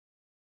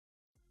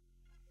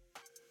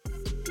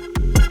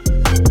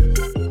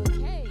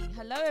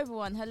Hello,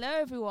 everyone. Hello,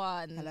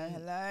 everyone. Hello,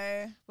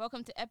 hello.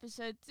 Welcome to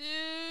episode 2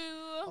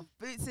 Of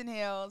Boots and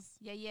Heels.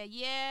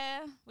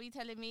 Yeah. What are you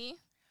telling me?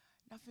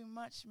 Nothing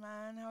much,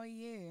 man. How are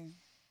you?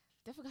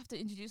 Definitely have to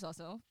introduce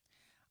ourselves.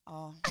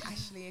 Oh,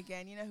 Ashley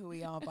again. You know who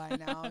we are by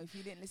now. If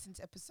you didn't listen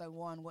to episode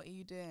 1, what are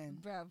you doing?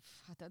 Bruv,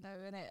 I don't know,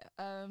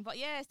 innit? But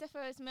yeah, Steph,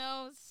 it's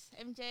Mills,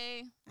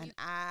 MJ. And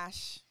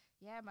Ash.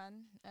 Yeah,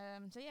 man.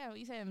 So yeah, what are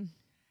you saying?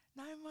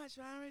 Not much,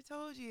 man. I already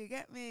told you.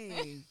 Get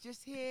me.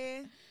 Just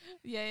here.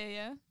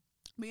 Yeah.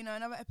 But you know,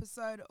 another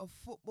episode of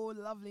football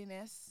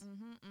loveliness.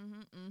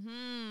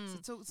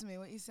 So talk to me.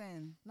 What are you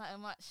saying? Not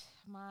much.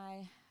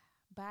 My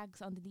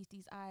bags underneath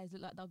these eyes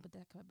look like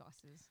double-decker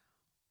buses.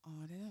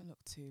 Oh, they don't look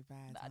too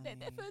bad. Nah, they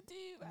never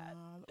do, man.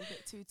 A little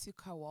bit too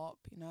co-op,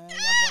 you know. The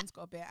other one's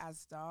got a bit of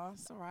Asda.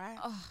 It's all right.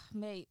 Oh,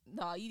 mate.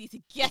 No, you need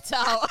to get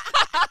out.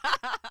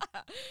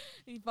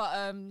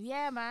 But,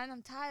 yeah, man.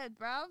 I'm tired,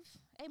 bruv.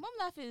 Hey, mum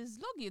life is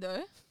log, you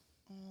know.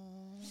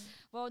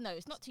 Well, no,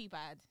 it's not too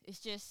bad. It's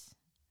just,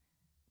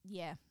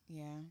 yeah.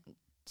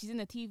 She's in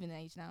the teething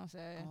age now, so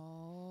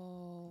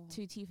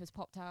 2 teeth has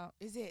popped out.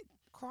 Is it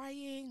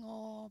crying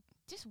or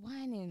just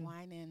whining?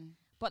 Whining.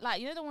 But,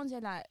 like, you know the ones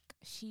that, like,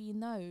 she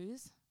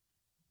knows.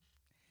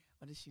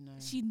 What does she know?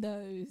 She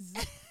knows.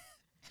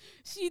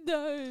 She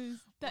knows.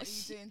 What are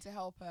you doing to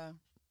help her?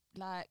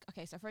 Like,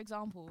 okay, so for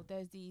example,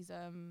 there's these,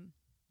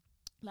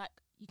 like,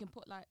 you can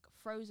put, like,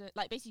 frozen,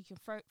 like, basically you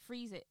can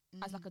freeze it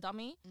as, like, a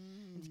dummy.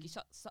 And you can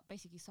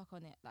basically suck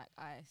on it, like,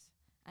 ice.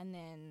 And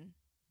then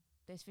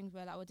there's things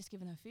where, like, we're just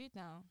giving her food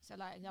now. So,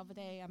 like, the other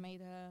day I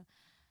made her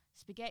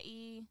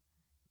spaghetti.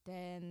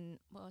 Then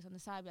what was on the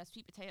side? We had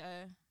sweet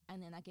potato.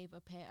 And then I gave her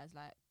a pear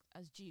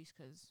as juice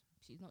because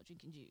she's not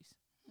drinking juice.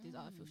 These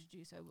are artificial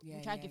juice. So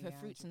we try to give her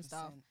fruits and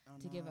stuff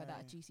to give her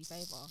that juicy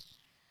flavour.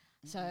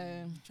 So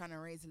trying to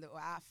raise a little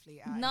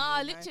athlete.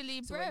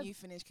 Literally, so bro. When you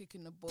finish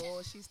kicking the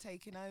ball, she's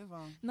taking over.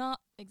 No,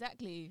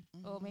 exactly.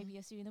 Or maybe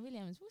a Serena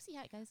Williams. We'll see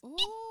how it goes. Ooh,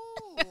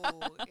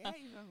 yeah,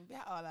 even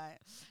better. Like,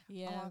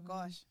 yeah. Oh my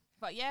gosh.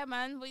 But yeah,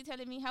 man, what are you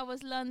telling me? How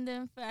was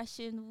London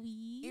Fashion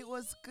Week? It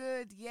was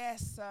good,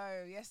 yes.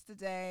 So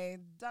yesterday,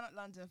 done at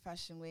London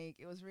Fashion Week.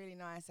 It was really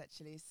nice,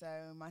 actually. So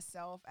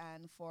myself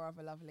and 4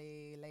 other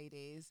lovely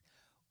ladies,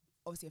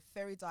 obviously a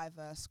very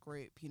diverse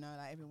group, you know,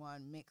 like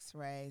everyone mixed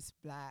race,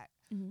 black,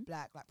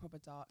 like proper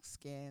dark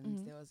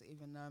skins. There was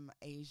even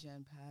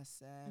Asian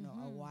person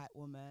or a white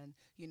woman,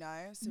 you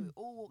know. So we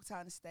all walked out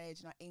on the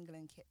stage in our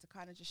England kit to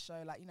kind of just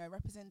show, like, you know,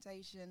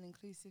 representation,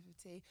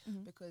 inclusivity,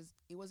 because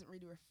it wasn't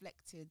really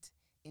reflected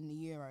in the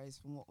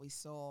Euros from what we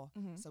saw.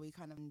 So we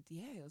kind of,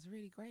 it was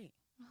really great.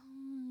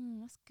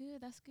 That's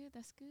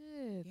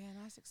good. Yeah,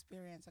 nice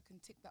experience. I can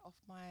tick that off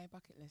my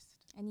bucket list.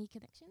 Any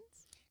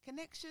connections?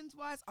 Connections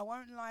wise, I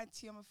won't lie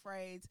to you, I'm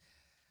afraid.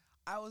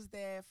 I was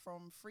there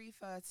from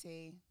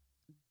 3:30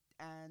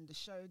 and the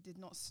show did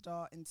not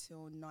start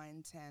until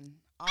 9:10.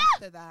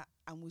 After that,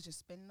 and we just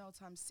spending no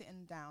time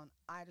sitting down,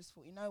 I just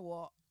thought, you know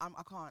what, I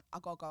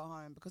gotta go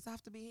home because I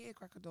have to be here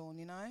crack of dawn,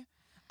 you know.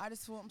 I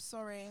just thought, I'm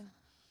sorry.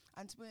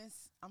 And to be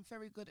honest, I'm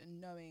very good at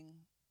knowing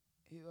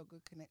who are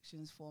good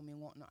connections for me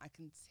and whatnot. I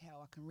can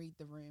tell, I can read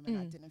the room, and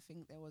I didn't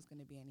think there was going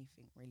to be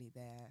anything really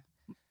there.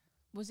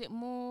 Was it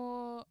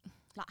more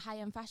like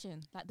high-end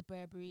fashion, like the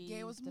Burberry?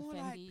 Yeah, it was more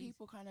Fendis? like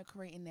people kind of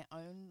creating their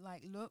own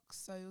like looks.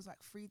 So it was like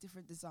 3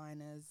 different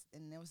designers,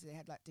 and obviously they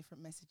had like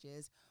different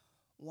messages.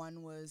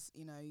 One was,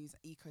 you know, use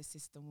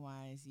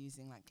ecosystem-wise,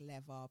 using like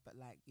leather, but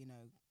like, you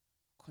know,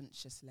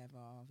 conscious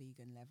leather,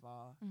 vegan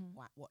leather,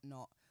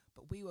 whatnot.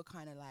 But we were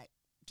kind of like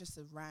just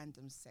a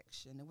random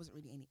section. There wasn't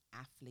really any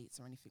athletes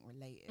or anything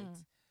related.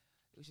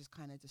 It was just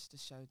kind of just to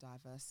show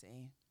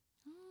diversity.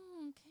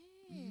 Oh,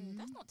 okay.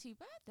 That's not too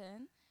bad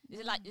then. Is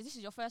it like, this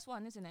is your first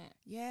one, isn't it?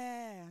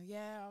 Yeah.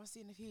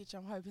 Obviously in the future,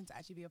 I'm hoping to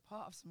actually be a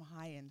part of some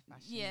high-end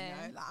fashion. Yeah.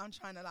 You know? Like, I'm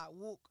trying to like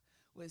walk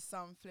with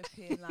some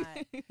flipping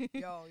like,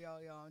 yo.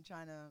 I'm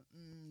trying to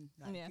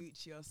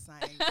Gucci or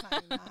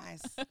something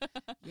nice.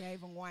 Yeah,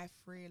 even wife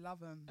free, love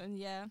them. And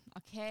yeah,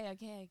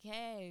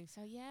 okay.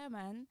 So yeah,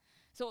 man.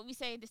 So what we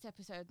say this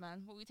episode,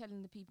 man? What we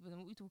telling the people and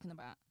what we talking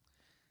about?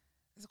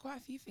 There's quite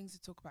a few things to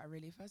talk about,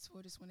 really. First of all,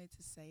 I just wanted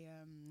to say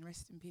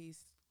rest in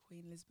peace,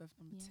 Queen Elizabeth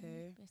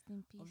II. Rest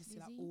in peace, obviously,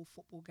 Lizzie. like all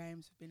football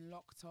games have been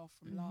locked off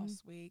from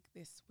last week,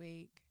 this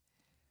week.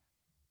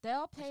 They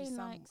are playing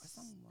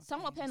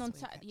some are playing on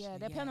Saturday. Saturday. Yeah,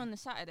 they're playing on the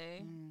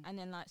Saturday, and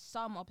then like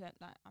some are playing,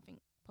 like I think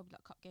probably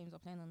like cup games are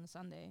playing on the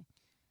Sunday.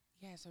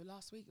 Yeah, so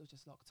last week it was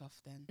just locked off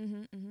then.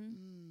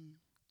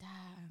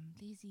 Damn,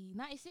 Lizzie,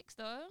 96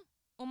 though.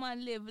 Oh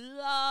man, live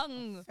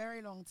long. A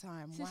very long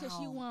time. She wow. said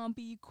she wanna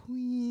be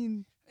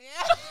queen.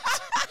 Yeah.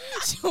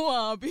 She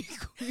wanna be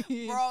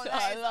queen. Bro,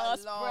 that is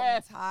last a long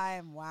breath.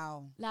 time.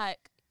 Wow.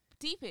 Like,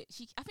 deep it.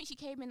 I think she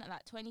came in at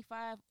like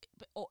 25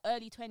 or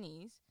early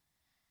 20s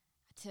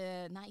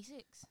to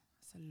 96.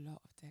 That's a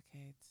lot of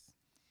decades.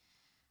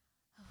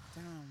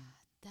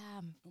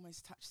 Damn.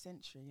 Almost touched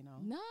century, you know.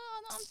 No,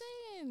 I'm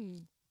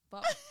saying.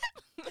 But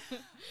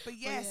but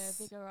yes.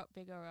 But yeah,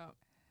 bigger up.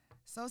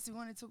 So we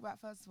want to talk about,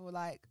 first of all,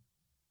 like,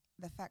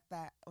 the fact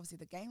that obviously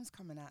the game's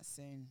coming out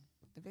soon.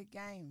 The big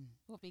game.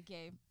 What big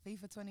game?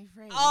 FIFA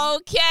 23.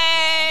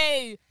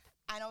 Okay. Yeah.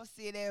 And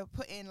obviously they're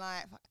putting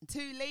like 2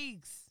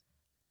 leagues.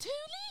 2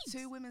 leagues?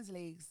 2 women's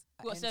leagues.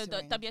 What, so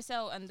the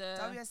WSL and the...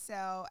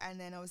 WSL and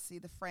then obviously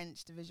the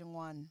French Division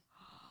 1.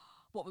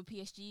 What with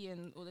PSG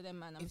and all of them,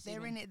 man? If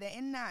they're in it, they're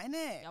in that,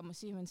 innit? I'm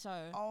assuming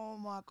so. Oh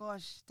my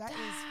gosh. That is...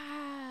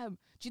 Damn. Do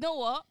you know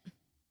what?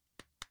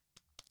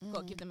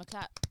 Gotta give them a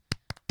clap.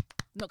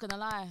 Not gonna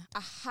lie.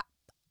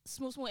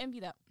 Small envy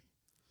that.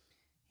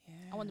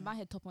 Yeah. I wanted my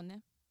head top on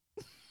there.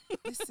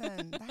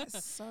 Listen,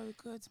 that's so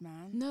good,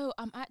 man. No,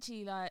 I'm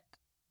actually like...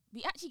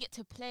 We actually get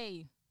to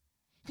play...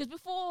 Because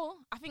before,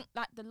 I think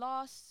like the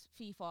last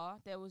FIFA,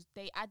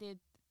 they added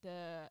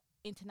the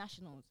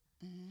internationals.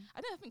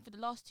 I think for the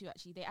last 2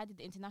 actually, they added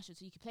the internationals.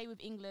 So you could play with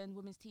England,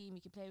 women's team,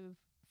 you could play with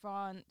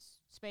France,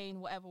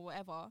 Spain,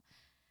 whatever.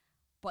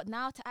 But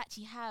now to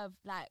actually have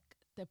like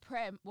the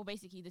Prem, well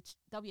basically the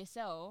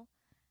WSL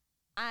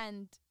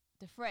and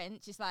the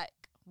French, it's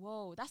like,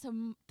 whoa, that's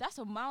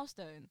a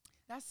milestone.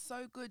 That's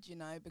so good, you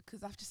know,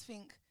 because I just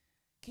think,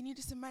 can you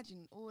just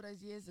imagine all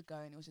those years ago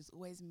and it was just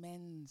always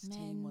men's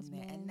team on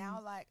there. And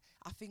now, like,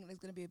 I think there's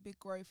going to be a big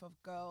growth of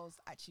girls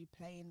actually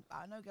playing.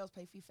 I know girls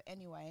play FIFA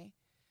anyway,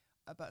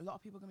 but a lot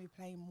of people are going to be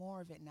playing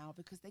more of it now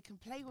because they can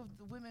play with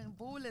the women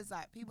ballers,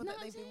 like people that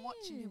they've been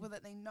watching, people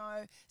that they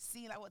know,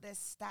 seeing like what their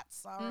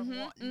stats are and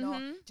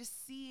whatnot.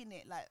 Just seeing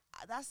it, like,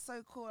 that's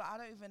so cool. I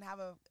don't even have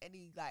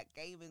any like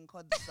gaming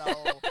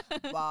console,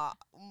 but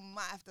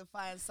might have to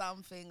find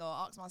something or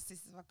ask my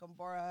sister if I can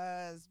borrow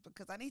hers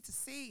because I need to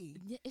see.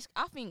 Yeah,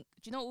 I think,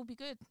 do you know what would be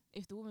good?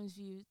 If the Women's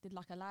View did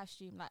like a live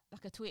stream,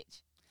 like a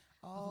Twitch.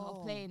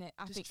 Of playing it.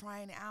 I think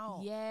trying it out.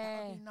 Yeah.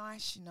 That would be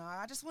nice, you know.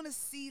 I just want to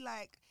see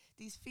like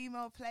these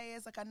female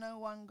players. Like I know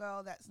one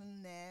girl that's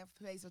in there,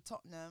 plays for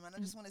Tottenham, and I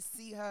just want to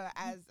see her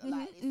as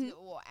like this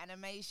little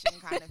animation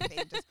kind of thing,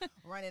 just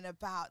running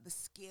about, the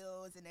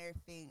skills and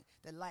everything,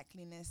 the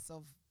likeliness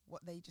of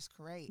what they just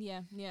create.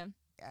 Yeah,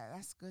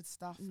 that's good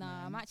stuff.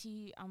 Nah, man.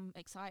 I'm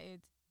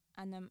excited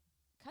and I'm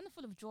kind of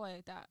full of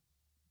joy that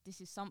this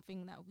is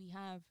something that we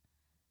have,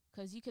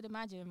 because you could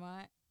imagine,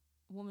 right?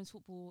 Women's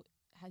football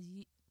has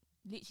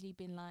literally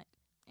been like,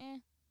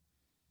 and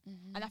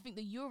I think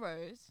the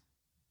Euros,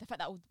 the fact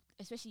that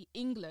especially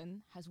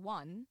England has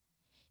won,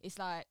 it's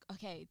like,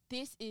 okay,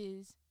 this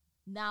is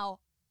now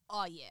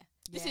our year.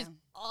 This is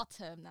our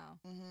term now.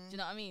 Do you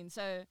know what I mean?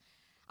 So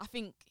I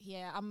think,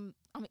 I'm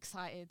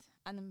excited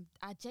and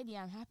I genuinely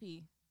am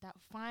happy that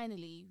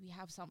finally we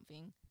have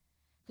something,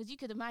 because you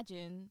could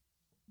imagine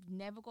we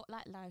never got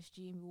like live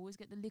stream. We always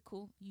get the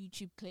little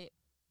YouTube clip,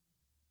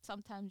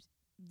 sometimes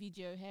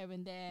video here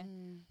and there,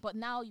 but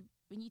now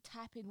when you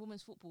type in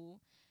women's football,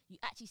 you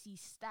actually see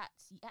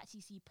stats, you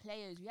actually see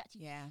players,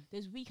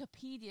 there's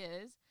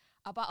Wikipedias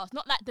about us,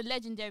 not like the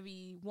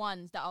legendary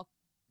ones that are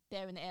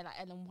there in the air, like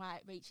Ellen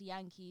White, Rachel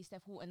Yankee,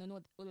 Steph Houghton, and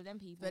all of them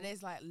people. But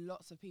there's like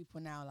lots of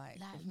people now, like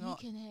you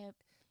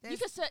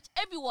can search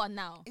everyone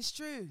now. It's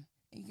true.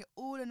 You get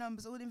all the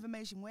numbers, all the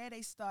information, where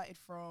they started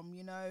from,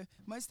 you know.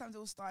 Most times it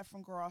all started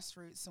from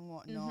Grassroots and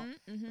whatnot.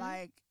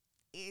 Like,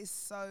 it is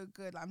so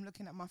good. Like, I'm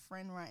looking at my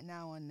friend right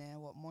now on there,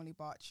 Molly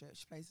Barchett,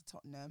 she plays for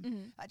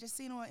Tottenham. I just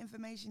seen all the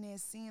information here,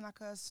 seeing like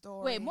her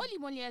story. Wait,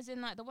 Molly as in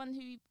like the one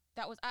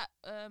that was at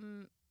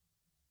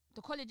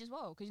the college as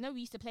well? Because you know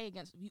we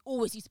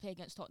always used to play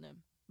against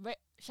Tottenham.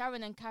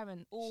 Sharon and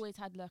Karen always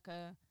had like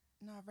a...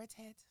 No,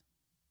 redhead.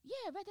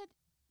 Yeah, redhead.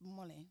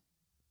 Molly.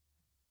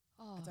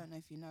 Oh. I don't know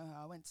if you know her.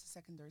 I went to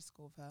secondary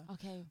school with her.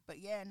 Okay. But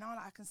yeah, now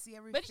like, I can see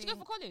everything. Where did she go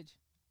for college?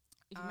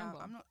 If you remember.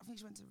 I think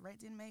she went to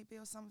Reading maybe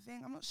or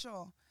something. I'm not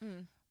sure.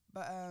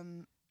 But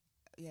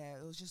yeah,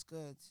 it was just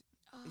good.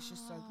 It's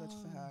just so good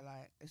for her.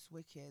 Like, it's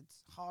wicked.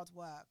 Hard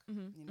work,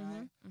 you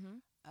know.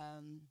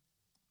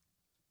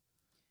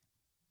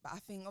 But I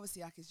think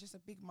obviously like it's just a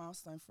big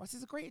milestone for us.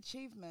 It's a great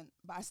achievement,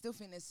 but I still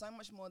think there's so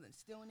much more that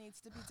still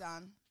needs to be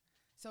done.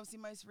 So obviously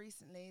most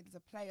recently there's a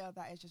player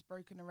that has just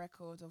broken a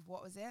record of,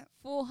 what was it?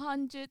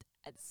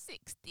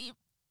 460k.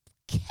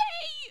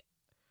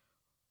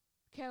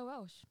 Kara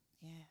Welsh.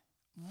 Yeah.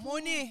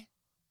 Money.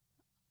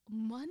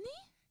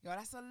 Yo,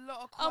 that's a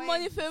lot of coins.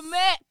 Money for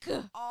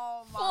Mech.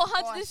 Oh my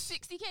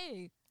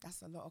 460k.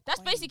 That's a lot of That's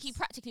coins. basically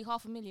practically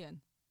 $500,000.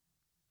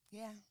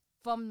 Yeah.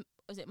 From,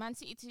 was it Man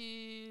City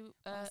to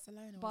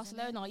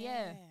Barcelona?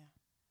 Yeah.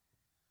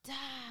 Damn.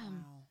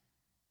 Wow.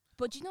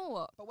 But you know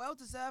what? But well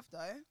deserved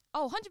though.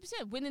 Oh,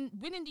 100%. Winning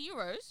the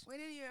Euros.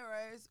 Winning the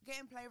Euros,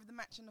 getting player of the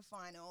match in the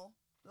final.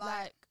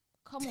 Like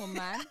come on,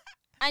 man.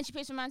 And she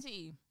plays for Man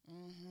City.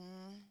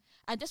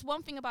 And just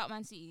one thing about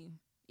Man City,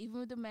 even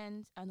with the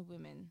men and the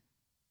women,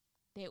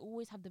 they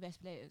always have the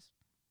best players.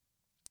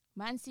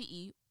 Man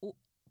City,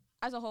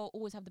 as a whole,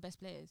 always have the best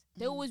players.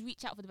 They always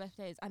reach out for the best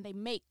players, and they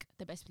make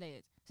the best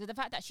players. So the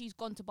fact that she's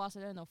gone to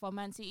Barcelona from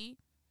Man City,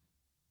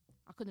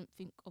 I couldn't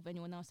think of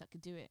anyone else that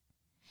could do it.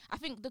 I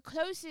think the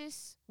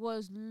closest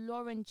was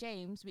Lauren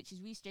James, which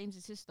is Reece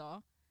James'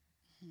 sister.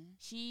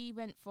 She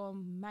went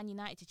from Man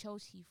United to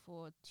Chelsea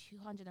for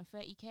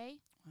 230k.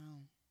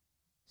 Wow.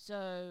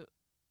 So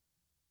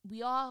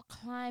we are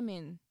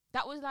climbing.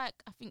 That was like,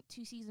 I think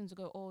 2 seasons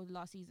ago or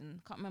last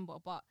season, can't remember,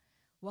 but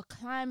we're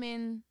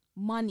climbing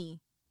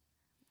money.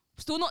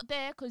 Still not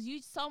there because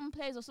some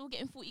players are still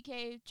getting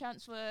 40k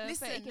transfer.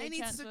 Listen, 30K they need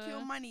transfer. to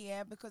secure money,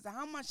 yeah, because of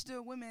how much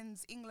the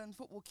women's England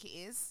football kit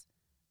is.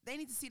 They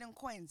need to see them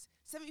coins.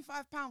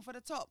 £75 for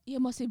the top. Yeah,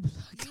 must say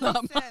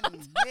Listen,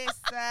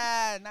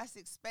 that's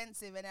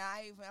expensive, and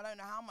I don't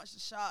know how much the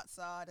shirts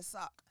are, the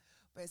sock,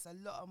 but it's a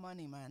lot of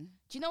money, man.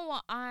 Do you know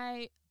what?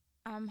 I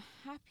am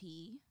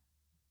happy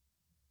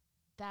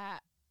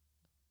that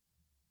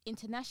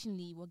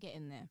internationally we're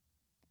getting there.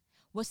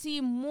 We're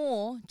seeing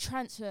more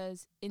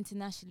transfers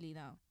internationally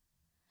now.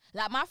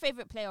 Like my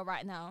favourite player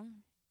right now,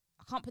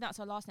 I can't pronounce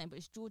her last name, but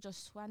it's Georgia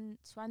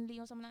Swanley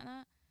or something like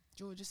that.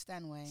 Georgia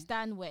Stanway.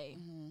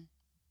 Mm-hmm.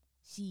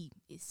 She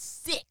is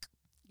sick.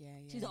 Yeah.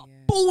 She's a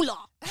baller.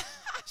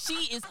 She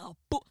is a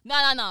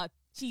No.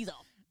 She's a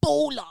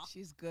baller.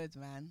 She's good,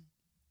 man.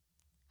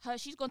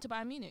 She's gone to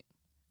Bayern Munich.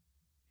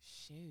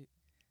 Shoot.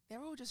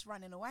 They're all just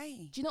running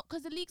away. Do you know?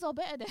 Because the leagues are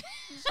better there.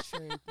 It's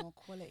true. More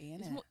quality,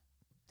 innit?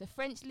 The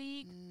French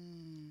league.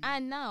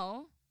 And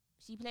now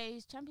she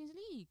plays Champions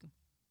League.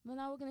 Well,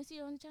 now we're going to see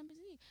her in the Champions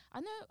League.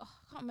 I know, I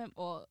can't remember,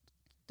 or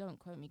don't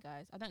quote me,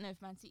 guys. I don't know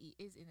if Man City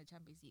is in the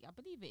Champions League. I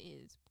believe it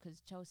is because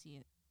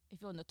Chelsea,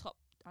 if you're in the top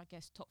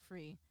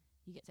 3,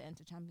 you get to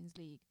enter Champions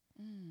League.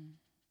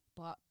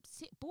 But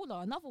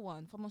baller, another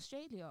one from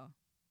Australia,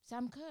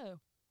 Sam Kerr.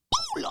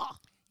 Baller!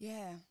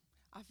 Yeah.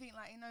 I think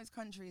like in those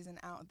countries and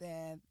out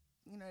there,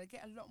 you know, they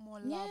get a lot more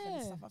love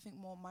and stuff. I think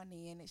more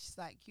money, and it's just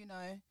like, you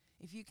know,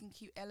 if you can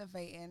keep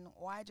elevating,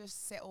 why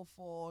just settle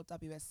for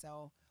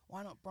WSL?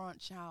 Why not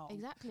branch out?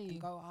 Exactly.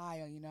 And go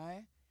higher, you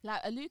know?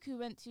 Like Aluku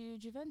went to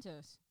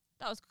Juventus.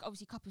 That was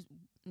obviously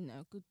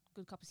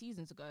good couple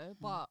seasons ago,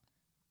 but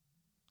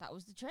that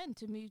was the trend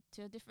to move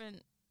to a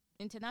different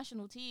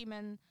international team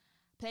and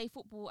play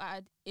football at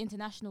an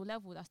international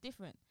level. That's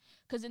different.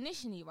 Because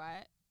initially,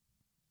 right,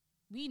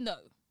 we know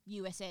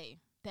USA,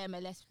 the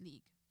MLS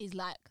league, is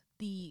like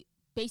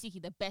basically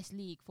the best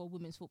league for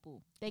women's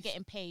football. They're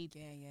getting paid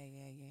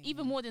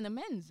even more than the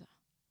men's.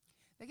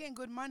 They're getting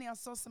good money. I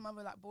saw some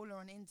other like baller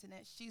on the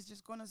internet. She's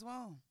just gone as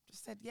well.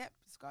 Just said, yep,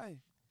 let's go.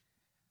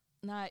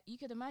 Now, you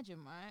could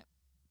imagine, right?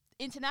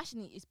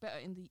 Internationally, it's better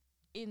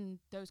in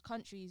those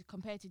countries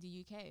compared to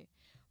the UK.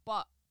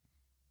 But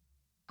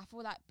I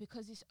feel like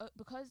because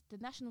the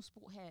national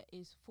sport here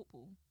is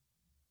football,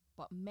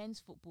 but men's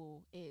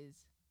football is...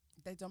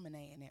 They're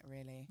dominating it,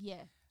 really.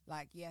 Yeah.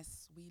 Like,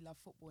 yes, we love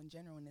football in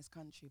general in this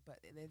country, but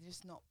they're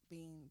just not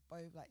being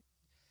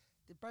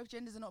both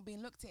genders are not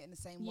being looked at in the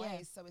same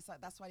way. So it's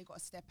like, that's why you got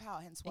to step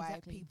out. Hence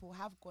why people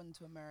have gone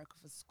to America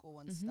for school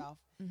and stuff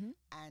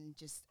and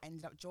just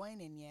ended up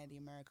joining, the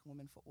American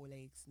Women Football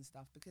Leagues and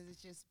stuff because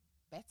it's just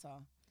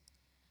better.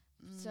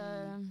 So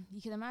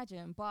you can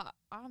imagine, but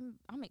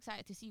I'm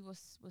excited to see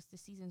what's the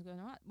season's going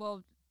on.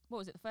 Well, what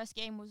was it? The first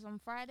game was on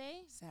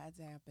Friday?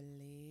 Saturday, I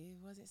believe.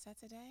 Was it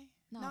Saturday?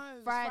 No,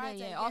 Friday,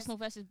 yeah. Yes. Arsenal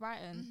versus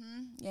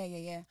Brighton. Yeah.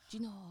 Do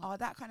you know? Oh,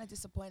 that kind of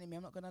disappointed me.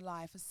 I'm not going to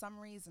lie. For some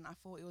reason, I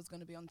thought it was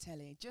going to be on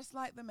telly. Just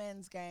like the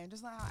men's game.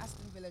 Just like how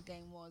Aston Villa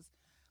game was.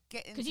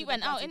 Because you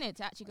went out, innit,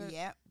 to actually go.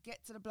 Yeah.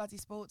 Get to the bloody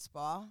sports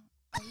bar.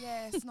 Oh,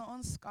 yeah, it's not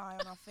on Sky,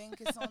 and I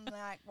think it's on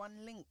like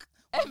one link,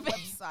 one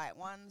website,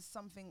 one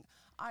something.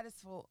 I just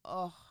thought,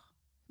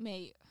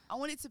 mate, I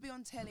want it to be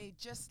on telly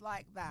just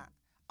like that.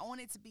 I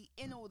want it to be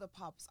in all the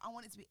pubs. I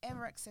want it to be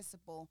ever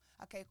accessible.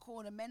 Okay,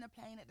 cool. The men are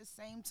playing at the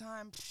same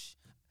time.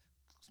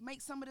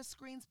 Make some of the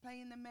screens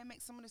playing the men.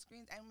 Make some of the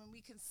screens, and when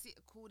we can sit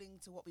according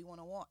to what we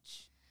want to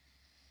watch.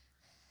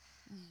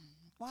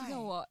 Why? Do you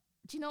know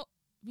what?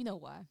 You know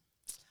why?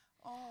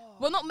 Oh.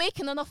 We're not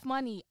making enough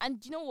money. And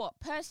do you know what?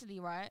 Personally,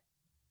 right,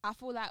 I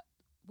feel like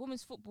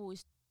women's football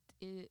is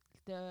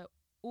the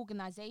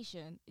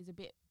organisation is a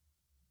bit,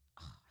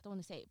 I don't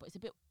want to say it, but it's a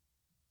bit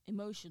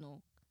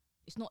emotional.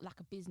 It's not like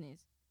a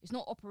business. It's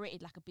not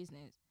operated like a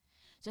business.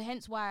 So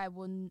hence why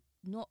we're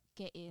not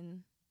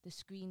getting the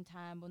screen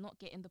time. We're not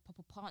getting the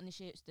proper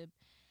partnerships.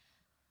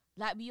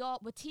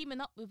 We're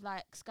teaming up with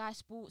like Sky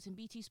Sports and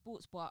BT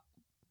Sports, but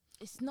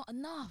it's not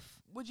enough.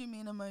 What do you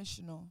mean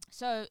emotional?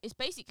 So it's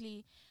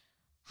basically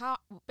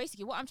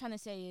what I'm trying to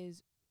say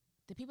is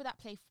the people that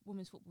play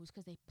women's football is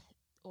because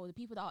or the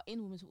people that are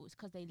in women's football is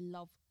because they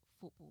love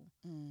football.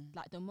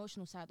 Like the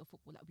emotional side of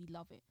football, like we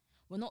love it.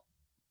 We're not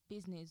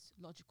business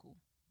logical.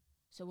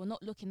 So we're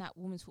not looking at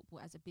women's football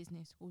as a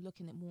business. We're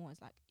looking at more as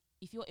like,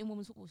 if you're in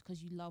women's football, it's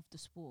because you love the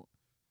sport.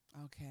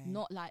 Okay.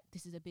 Not like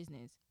this is a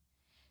business.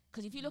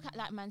 Because if you look at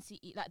like Man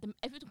City,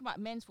 if we talk about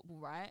men's football,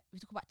 right? If we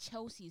talk about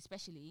Chelsea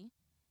especially,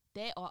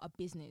 they are a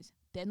business.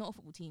 They're not a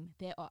football team.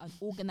 They are an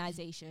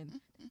organisation,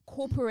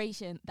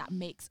 corporation that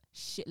makes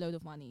shitload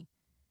of money.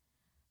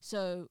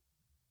 So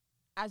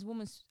as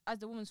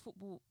the women's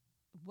football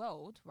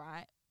world,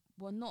 right,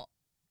 we're not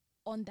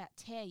on that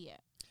tier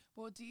yet.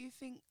 Well, do you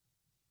think...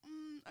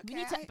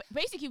 Okay.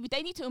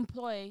 They need to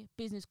employ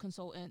business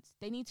consultants.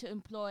 They need to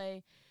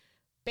employ,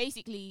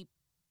 basically,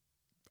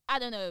 I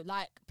don't know,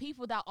 like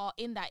people that are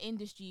in that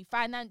industry,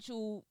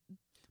 financial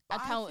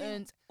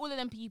accountants, all of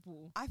them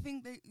people. I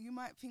think that you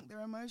might think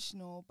they're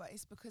emotional, but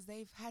it's because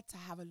they've had to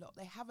have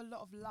they have a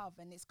lot of love,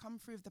 and it's come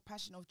through with the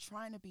passion of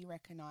trying to be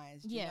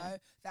recognised, you know,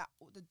 that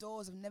the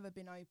doors have never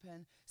been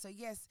open. So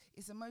yes,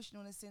 it's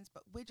emotional in a sense,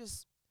 but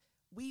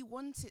we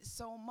want it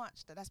so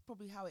much that's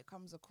probably how it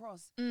comes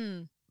across.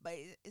 But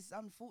it's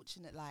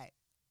unfortunate, like,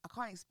 I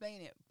can't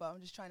explain it, but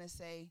I'm just trying to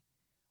say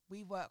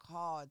we work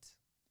hard.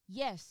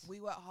 Yes. We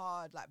work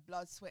hard, like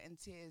blood, sweat and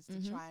tears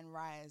to try and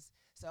rise.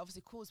 So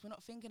obviously, of course, we're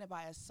not thinking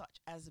about it as such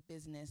as a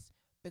business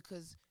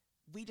because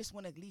we just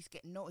want to at least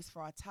get noticed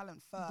for our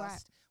talent first.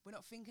 Right. We're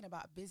not thinking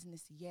about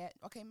business yet.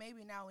 Okay,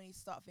 maybe now we need to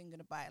start thinking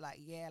about it, like,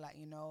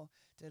 you know,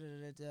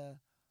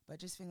 But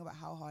just think about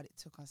how hard it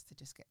took us to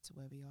just get to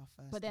where we are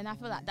first. But then I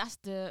feel like that's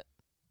the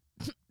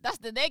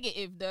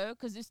negative, though,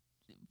 because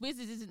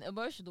business isn't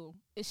emotional.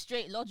 It's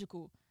straight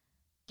logical.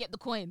 Get the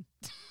coin.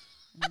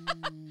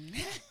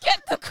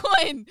 Get the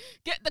coin.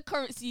 Get the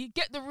currency.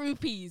 Get the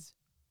rupees.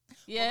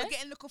 Yeah, well, we're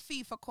getting little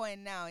FIFA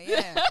coin now,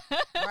 yeah.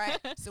 Right?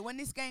 So when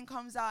this game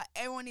comes out,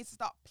 everyone needs to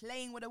start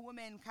playing with the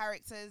women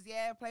characters,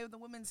 yeah? Play with the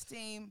women's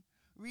team.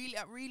 Really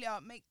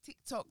make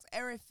TikToks,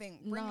 everything.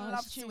 Bring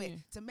love to it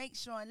to make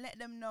sure and let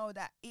them know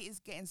that it is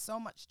getting so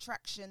much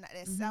traction, that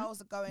their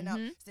sales are going up.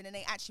 So then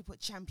they actually put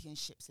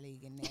Championships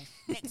League in there.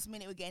 Next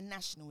minute we're getting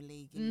National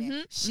League in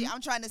there. Shit,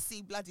 I'm trying to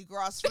see bloody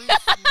Grassroots in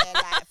there.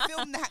 Like,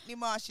 film the Hackney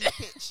Marshes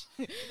pitch.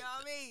 You know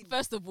what I mean?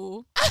 First of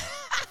all,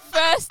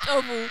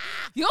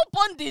 your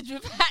bondage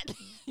with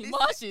Hackney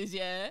Marshes,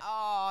 yeah?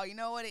 Oh, you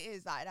know what it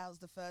is? Like, that was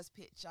the first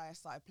pitch I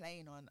started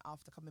playing on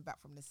after coming back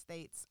from the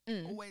States.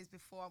 Always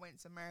before I went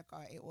to America,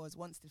 it was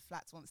Wanstead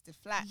Flats.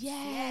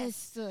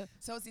 Yes.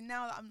 So obviously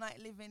now that I'm like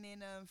living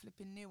in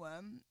flipping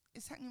Newham,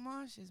 it's Hackney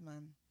Marshes,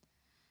 man.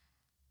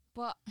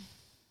 But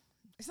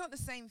it's not the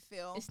same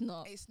feel. It's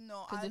not.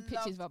 Because the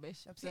pitch is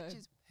rubbish. The pitch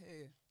is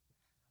poo.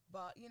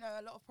 But, you know,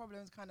 a lot of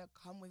problems kind of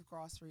come with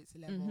grassroots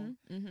level.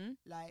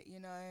 Like, you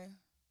know,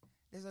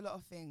 there's a lot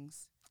of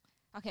things.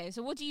 Okay,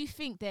 so what do you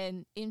think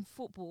then in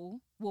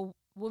football, well,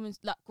 women's,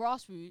 like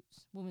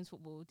grassroots women's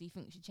football, do you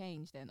think should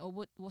change then? Or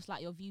what's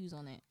like your views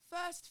on it?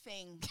 First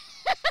thing.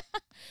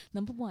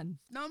 Number one.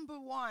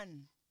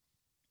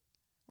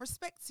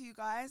 Respect to you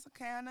guys.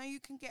 Okay, I know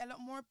you can get a lot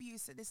more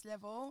abuse at this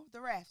level. The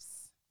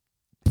refs.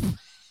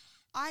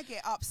 I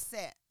get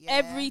upset. Yeah?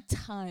 Every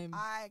time.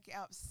 I get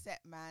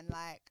upset, man.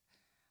 Like,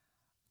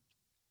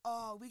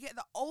 oh, we get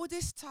the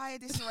oldest,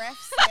 tiredest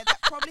refs that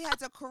probably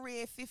had a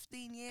career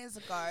 15 years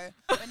ago,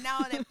 but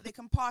now they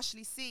can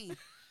partially see.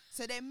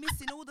 So they're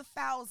missing all the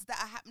fouls that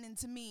are happening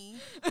to me,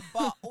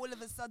 but all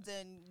of a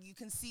sudden you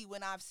can see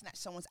when I've snatched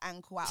someone's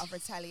ankle out of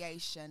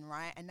retaliation,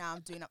 right? And now I'm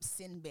doing up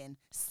sin bin.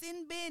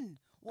 Sin bin.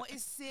 What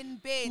is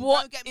sin bin?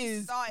 What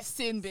is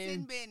sin bin?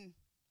 Sin bin.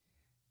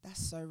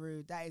 That's so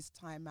rude. That is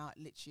timeout,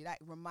 literally. That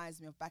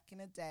reminds me of back in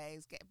the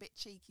days. Get a bit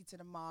cheeky to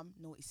the mum.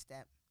 Naughty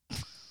step.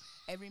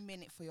 Every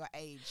minute for your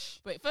age.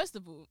 Wait, first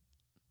of all,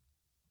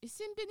 is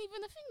sin bin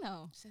even a thing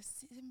now? Sin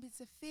bin's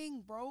a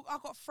thing, bro. I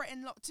got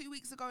threatened 2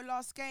 weeks ago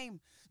last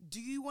game. Do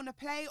you want to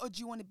play or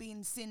do you want to be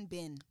in sin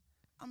bin?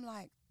 I'm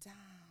like, damn.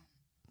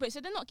 Wait,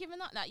 so they're not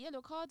giving out like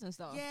yellow cards and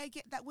stuff? Yeah,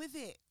 get that with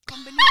it.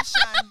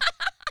 Combination.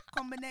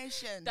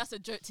 That's a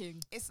joke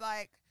thing. It's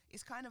like,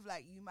 it's kind of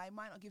like might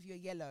not give you a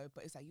yellow,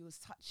 but it's like you was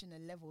touching the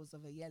levels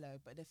of a yellow.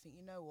 But they think,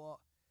 you know what?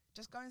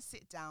 Just go and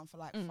sit down for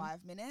like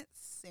 5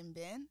 minutes, sin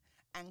bin,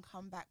 and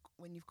come back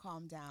when you've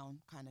calmed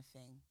down, kind of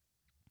thing.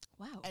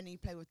 Wow. And you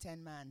play with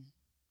 10 man.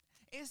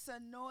 It's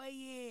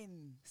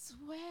annoying.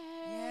 Swear.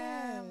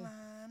 Yeah,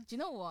 man. Do you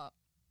know what?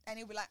 And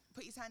he'll be like,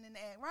 put his hand in the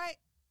air. Right,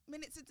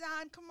 minutes are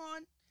down, come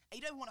on. And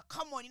you don't want to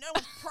come on. You know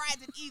with pride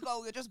and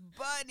ego, you're just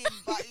burning,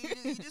 but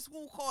you just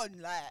walk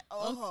on. Like,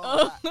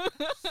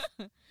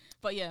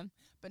 But yeah.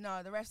 But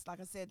no, the refs, like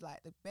I said,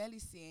 like, they barely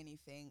see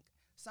anything.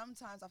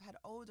 Sometimes I've had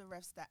older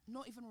refs that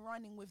not even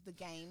running with the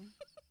game.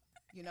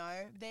 You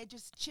know, they're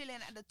just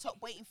chilling at the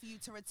top, waiting for you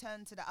to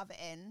return to the other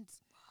end.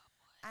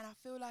 And I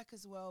feel like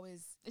as well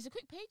it's a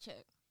quick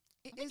paycheck.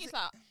 I think it's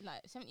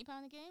like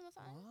 £70 a game or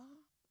something. What?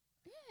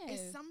 Yeah,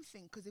 it's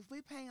something, because if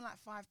we're paying like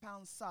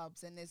 £5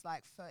 subs and there's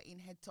like 13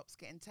 head tops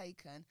getting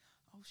taken,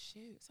 oh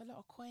shoot, it's a lot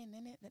of coin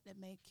in it that they're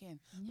making.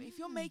 Yeah. But if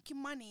you're making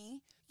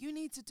money, you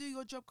need to do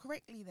your job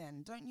correctly,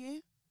 then, don't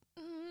you?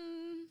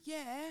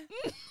 Yeah.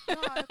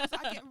 No, because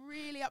I get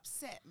really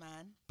upset,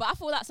 man. But I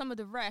feel like some of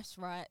the refs,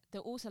 right,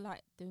 they're also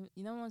like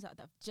ones that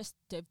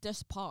they've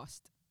just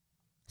passed,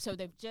 so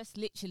they've just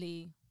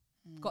literally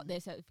got their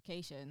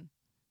certification,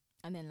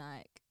 and then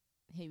like,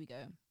 here we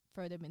go,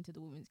 throw them into the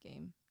women's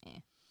game.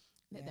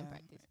 Let them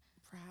practice.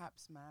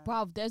 Perhaps, man.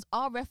 Bruv, there's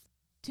our ref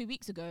 2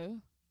 weeks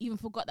ago even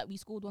forgot that we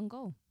scored 1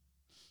 goal.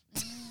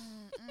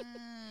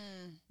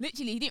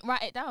 Literally, he didn't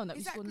write it down. That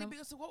exactly, we scored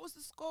because what was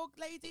the score,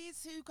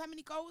 ladies? How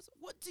many goals?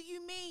 What do you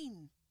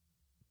mean?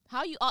 How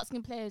are you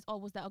asking players,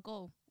 was that a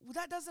goal? Well,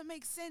 that doesn't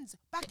make sense.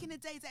 Back in the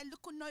days, that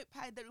little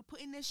notepad that we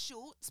put in their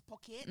shorts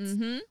pockets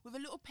with a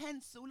little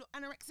pencil, little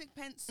anorexic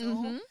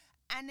pencil,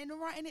 and then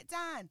writing it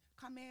down.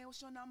 Come here,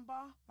 what's your number?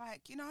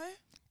 Like, you know?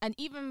 And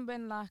even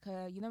when like,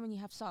 when you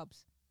have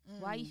subs,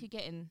 why are you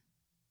forgetting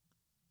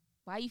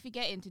Why are you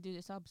forgetting to do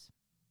the subs?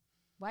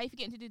 Why are you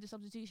forgetting to do the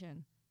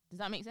substitution? Does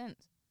that make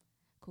sense?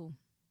 Cool.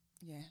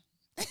 Yeah.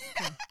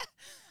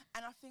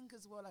 And I think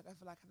as well, like, I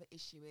feel like the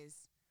issue is,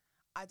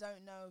 I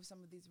don't know if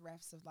some of these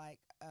refs have like,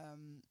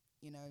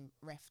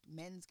 ref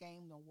men's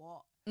games or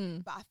what.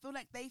 But I feel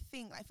like they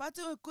think, like, if I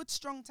do a good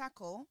strong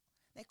tackle,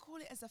 they call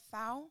it as a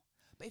foul.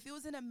 But if it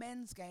was in a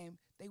men's game,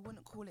 they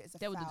wouldn't call it as a foul.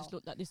 They would have just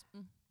looked like this.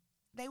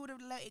 They would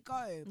have let it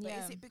go. But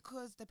Yeah. is it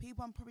because the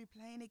people I'm probably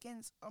playing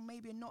against are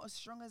maybe not as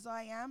strong as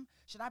I am?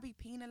 Should I be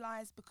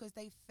penalised because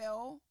they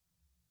fell?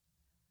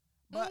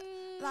 But,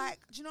 like,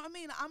 do you know what I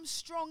mean? Like, I'm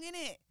strong in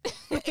it.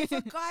 But if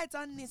a guy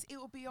done this, it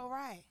will be all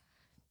right.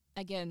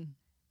 Again.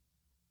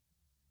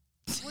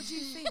 What do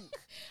you think?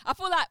 I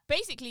feel like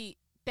basically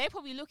they're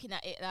probably looking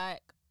at it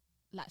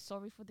like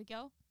sorry for the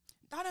girl.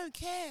 I don't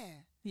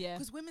care. Yeah.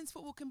 Because women's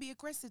football can be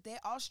aggressive. There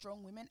are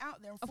strong women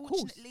out there. Of course.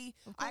 Unfortunately,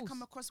 Of I course.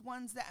 come across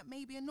ones that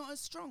maybe are not as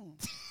strong.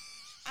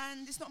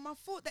 And it's not my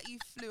fault that you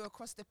flew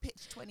across the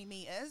pitch 20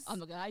 metres. I'm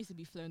not gonna. I used to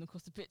be flown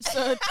across the pitch.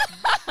 So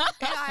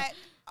Like,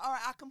 all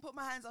right, I can put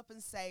my hands up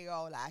and say,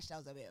 oh, Lash, that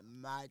was a bit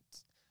mad.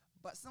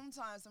 But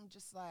sometimes I'm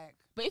just like...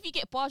 But if you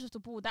get barged off the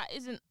ball, that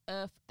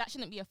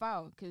shouldn't be a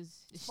foul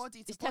because it's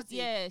body to it's body.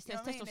 it's You know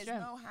what I mean? testosterone.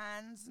 There's no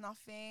hands,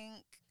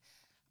 nothing.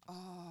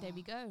 Oh. There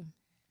we go.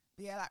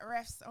 But yeah, like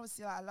refs,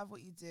 obviously, like, I love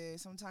what you do.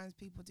 Sometimes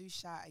people do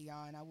shout at you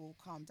and I will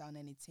calm down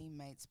any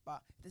teammates.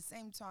 But at the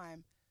same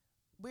time,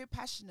 we're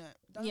passionate.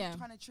 Don't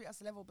try to treat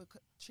us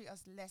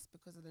less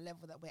because of the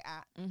level that we're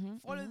at.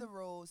 Follow the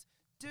rules.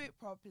 Do it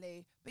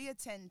properly. Be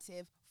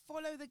attentive.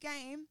 Follow the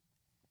game.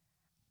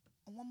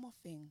 And one more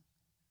thing.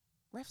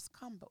 Refs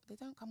come, but they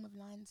don't come with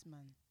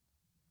linesmen.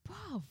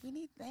 Bruv,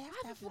 They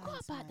have to have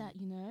forgot about linesmen. that,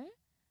 you know.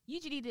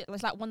 Usually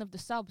it's like one of the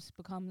subs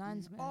become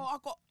linesmen. Oh,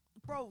 do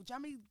you know how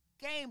many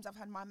games I've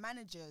had my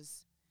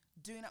managers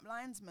doing up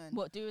linesmen?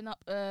 What, doing up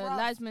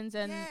linesmen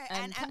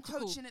and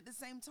coaching at the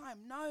same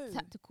time? No.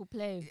 Tactical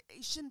play.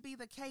 It shouldn't be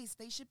the case.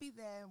 They should be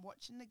there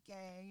watching the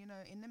game, you know,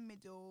 in the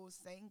middle,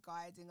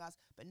 guiding us.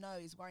 But no,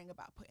 he's worrying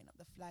about putting up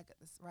the flag at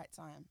the right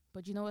time.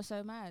 But you know what's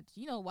so mad?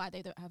 You know why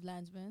they don't have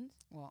linesmen?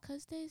 What?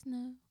 Because there's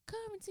no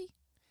currency.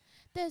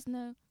 There's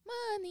no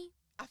money.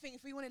 I think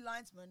if we wanted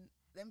linesmen,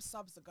 them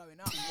subs are going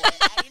up.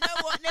 You know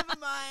what? Never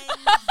mind.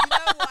 You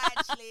know what?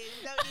 Actually,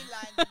 we don't need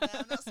linesmen.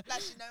 I'm not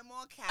splashing no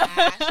more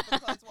cash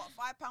because what?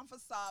 £5 for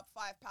sub,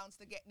 £5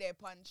 to get there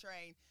upon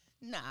train.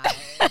 No,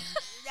 no.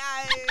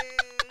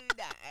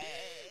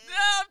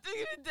 No, I'm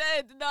thinking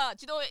dead. Nah, do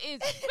you know what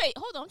it is? Wait,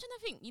 hold on. I'm trying to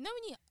think. You know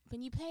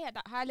when you play at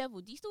that high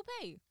level, do you still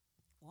pay?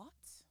 What?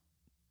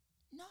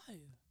 No.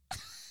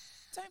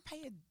 Don't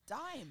pay a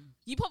dime.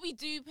 You probably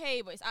do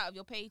pay, but it's out of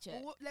your paycheck.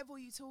 Well, what level are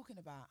you talking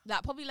about?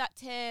 Like probably like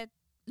tier,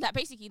 like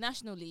basically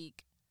National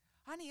League.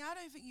 Honey, I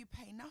don't think you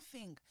pay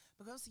nothing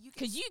because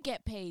you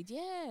get paid,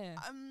 yeah.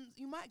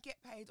 You might get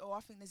paid, or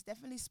I think there's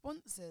definitely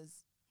sponsors.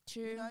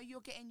 True. You know,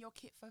 you're getting your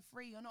kit for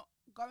free. You're not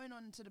going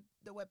on to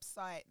the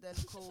website. The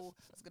cool.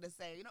 I was gonna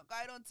say, you're not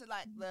going on to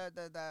like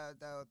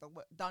the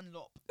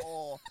Dunlop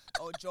or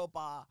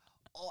Jobber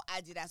or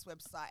Adidas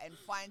website and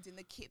finding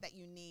the kit that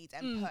you need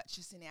and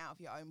purchasing it out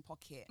of your own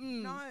pocket.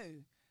 No.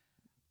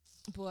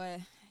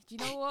 Boy, do you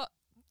know what?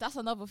 That's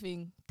another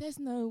thing. There's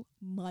no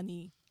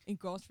money in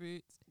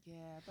grassroots.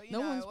 Yeah, but you No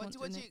one's know, what do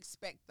sponsoring you it.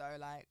 expect though?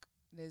 Like,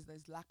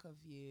 there's lack of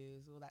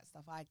views, all that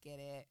stuff. I get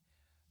it,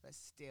 but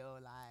still,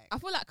 like, I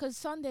feel like because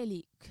Sunday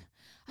League,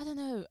 I don't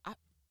know.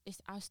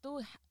 I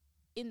still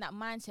in that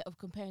mindset of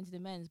comparing to the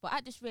men's, but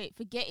at this rate,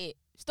 forget it.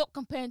 Stop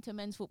comparing to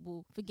men's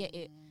football. Forget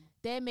it.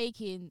 They're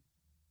making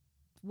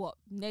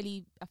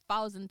nearly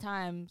 1,000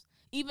 times.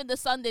 Even the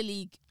Sunday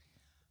League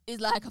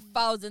is like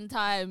 1,000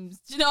 times.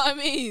 Do you know what I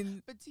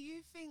mean? But do you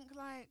think,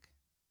 like,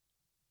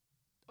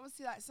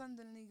 obviously, like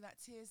Sunday League,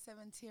 like tier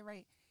 7, tier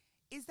 8,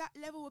 is that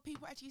level where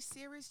people actually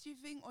serious? Do you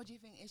think, or do you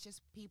think it's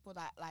just people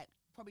that like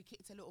probably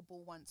kicked a little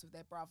ball once with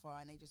their brother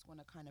and they just want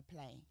to kind of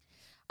play?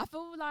 I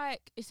feel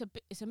like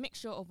it's a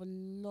mixture of a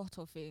lot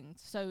of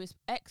things. So it's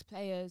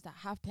ex-players that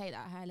have played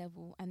at a high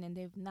level and then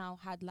they've now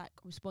had like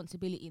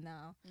responsibility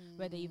now,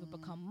 where they either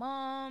become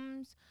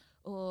mums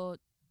or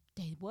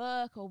they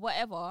work or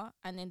whatever,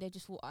 and then they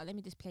just thought, let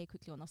me just play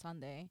quickly on a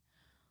Sunday.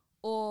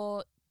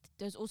 Or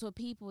there's also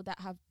people that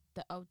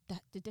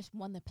they just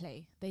want to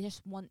play. They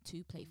just want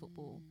to play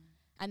football.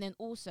 And then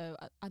also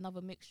another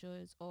mixture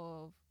is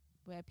of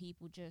where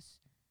people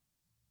just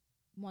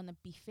want to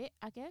be fit,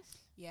 I guess.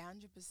 Yeah,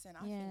 100%.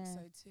 I think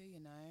so too,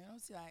 you know. And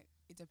obviously, like,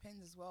 it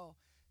depends as well.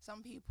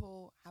 Some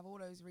people have all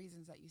those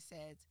reasons that you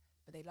said,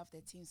 but they love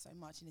their team so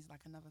much and it's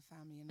like another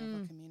family,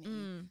 another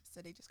community.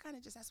 So they just kind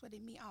of that's where they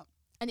meet up.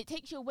 And it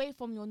takes you away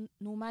from your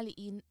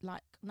normality,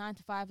 like 9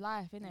 to 5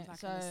 life, innit? It's like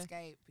so an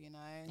escape, you know.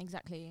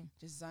 Exactly.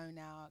 Just zone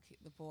out, kick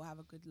the ball, have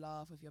a good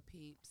laugh with your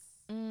peeps,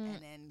 and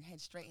then head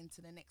straight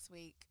into the next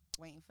week,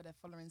 waiting for the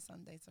following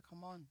Sunday to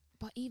come on.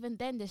 But even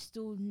then, there's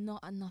still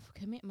not enough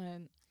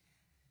commitment.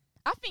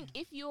 I think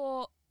if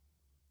your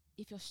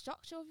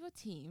structure of your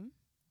team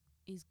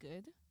is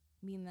good,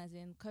 meaning as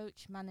in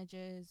coach,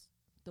 managers,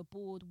 the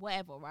board,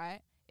 whatever, right?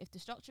 If the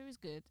structure is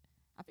good,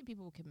 I think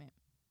people will commit.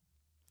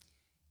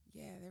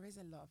 Yeah, there is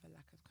a lot of a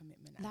lack of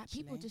commitment. Like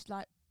actually. people just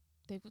like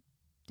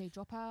they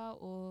drop out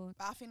or.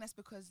 But I think that's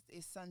because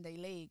it's Sunday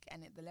league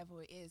and at the level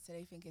it is, so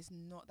they think it's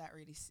not that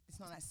really. It's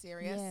not that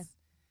serious.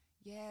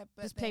 Yeah,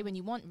 but Just play when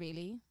you want,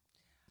 really.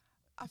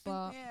 I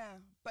think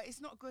but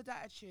it's not good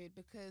attitude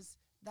because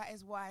that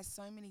is why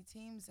so many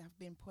teams have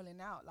been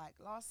pulling out. Like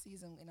last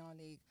season in our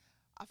league,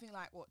 I think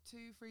like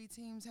 2-3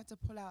 teams had to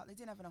pull out. They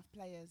didn't have enough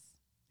players.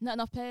 Not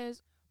enough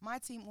players. My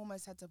team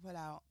almost had to pull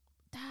out.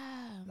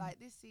 Damn. Like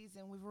this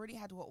season, we've already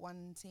had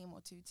 1 team or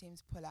 2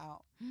 teams pull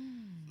out.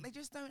 They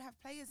just don't have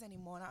players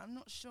anymore. And I'm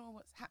not sure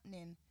what's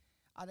happening.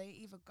 Are they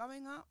either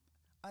going up?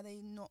 Are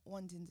they not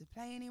wanting to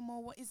play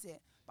anymore? What is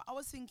it? But I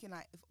was thinking,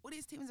 like, if all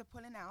these teams are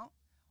pulling out,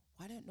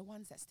 why don't the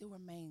ones that still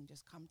remain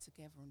just come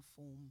together and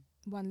form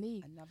one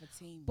league, another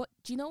team? But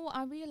do you know what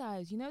I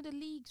realised? You know the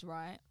leagues,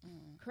 right?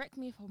 Correct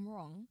me if I'm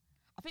wrong.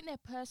 I think they're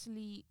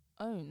personally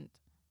owned.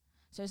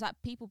 So it's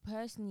like people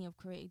personally have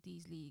created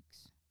these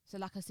leagues. So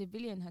like a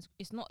civilian has,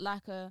 it's not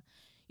like a,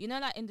 you know,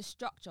 like in the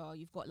structure,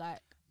 you've got like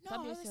No,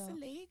 WSL. it's a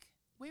league.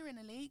 We're in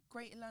a league,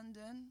 Greater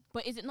London.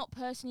 But is it not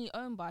personally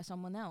owned by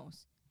someone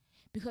else?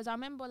 Because I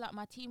remember like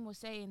my team was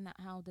saying that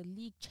how the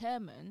league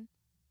chairman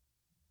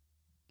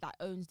like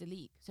owns the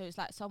league. So it's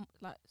like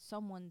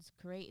someone's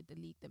created the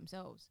league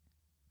themselves.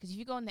 Because if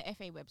you go on the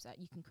FA website,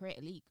 you can create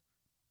a league.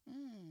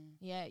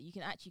 Yeah, you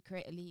can actually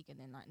create a league and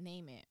then like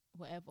name it,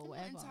 whatever.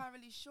 I'm not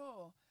entirely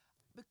sure.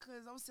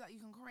 Because obviously like, you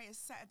can create a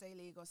Saturday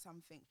league or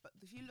something. But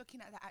if you're looking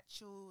at the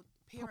actual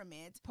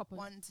pyramid, proper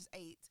 1 to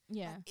 8,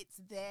 yeah, like, it's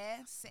there,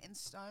 set in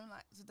stone.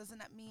 Like, so doesn't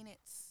that mean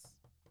it's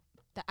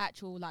the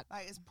actual like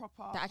it's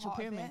proper? The actual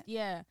part pyramid. of it?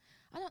 Yeah,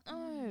 I don't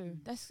know.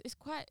 It's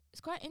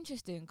quite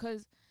interesting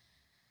because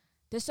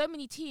there's so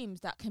many teams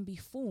that can be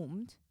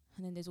formed,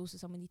 and then there's also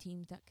so many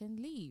teams that can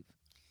leave.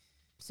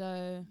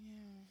 So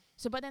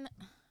but then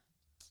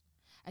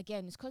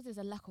again, it's because there's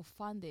a lack of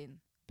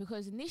funding.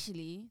 Because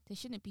initially there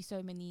shouldn't be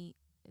so many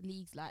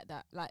leagues like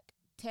that. Like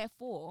Tier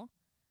 4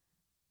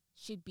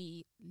 should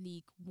be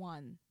League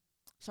 1.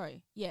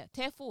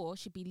 Tier 4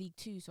 should be League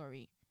 2.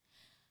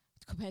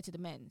 Compared to the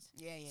men's.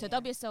 So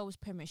WSL was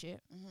Premiership.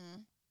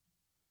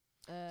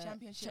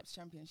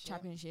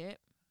 Championship.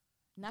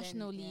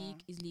 National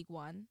League is League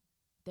 1.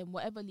 Then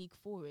whatever League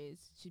 4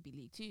 is should be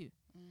League 2.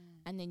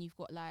 And then you've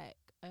got like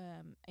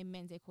in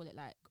men's they call it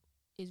like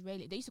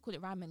Israeli. They used to call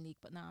it Ramen League,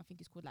 but now I think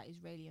it's called like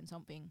Israeli and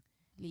something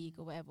league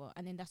or whatever.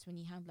 And then that's when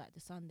you have like the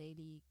Sunday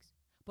leagues.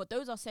 But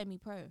those are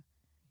semi-pro.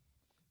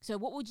 So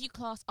what would you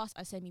class us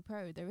as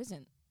semi-pro? There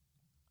isn't.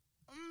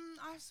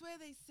 I swear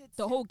they said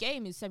the whole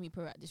game is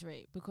semi-pro at this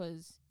rate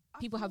because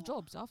people have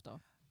jobs after.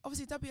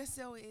 Obviously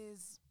WSL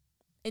is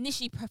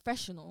initially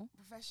professional,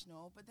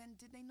 but then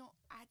did they not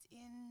add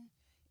in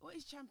what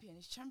is champion?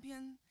 Is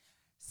champion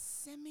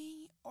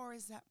semi or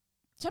is that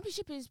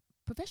championship is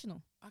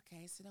professional?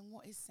 Okay, so then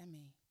what is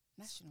semi?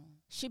 National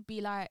should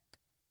be like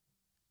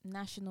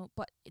national,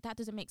 but that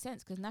doesn't make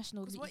sense because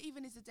national. Because what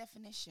even is the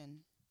definition?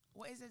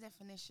 What is the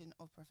definition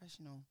of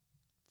professional?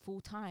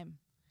 Full time,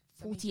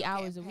 so 40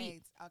 hours a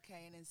week.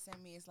 Okay, and then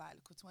semi is like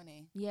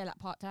 20. Yeah, like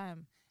part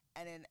time.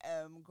 And then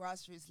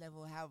grassroots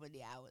level, how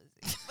many hours?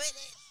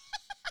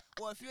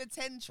 Well, if you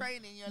attend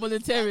training, you're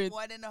volunteering.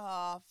 Like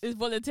 1.5. It's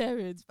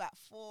volunteering. It's about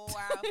 4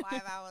 hours,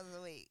 5 hours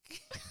a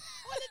week.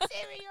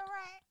 Volunteering, you're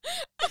right.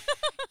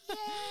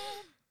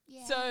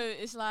 Yeah. So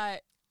it's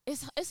like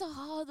it's a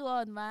hard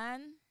one,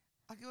 man.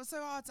 Like it was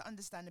so hard to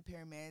understand the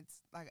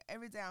pyramids. Like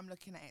every day I'm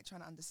looking at it,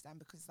 trying to understand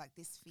because like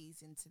this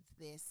feeds into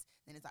this.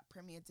 Then it's like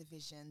Premier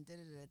Division, da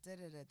da da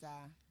da da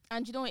da.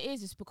 And you know what it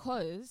is? It's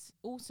because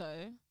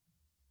also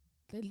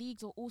the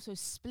leagues are also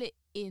split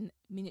in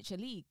miniature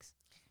leagues.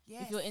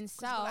 Yes, if you're in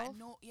South,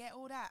 like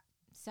all that.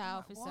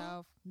 South is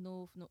South,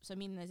 North. So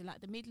meaning as in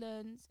like the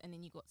Midlands, and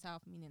then you got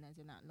South, meaning as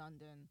in like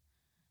London.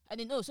 And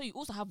then so you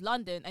also have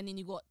London, and then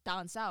you got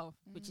down South,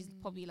 which is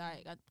probably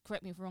like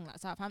correct me if I'm wrong, like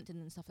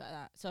Southampton and stuff like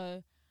that.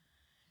 So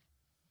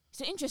it's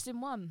an interesting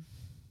one.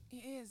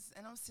 It is,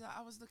 and obviously like,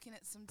 I was looking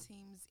at some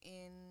teams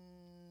in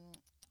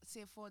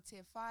Tier 4,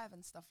 Tier 5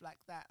 and stuff like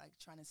that, like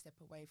trying to step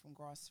away from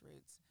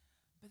grassroots.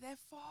 But they're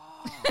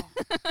far.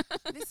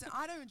 Listen,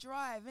 I don't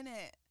drive,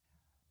 innit?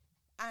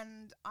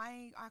 And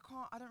I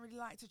don't really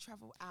like to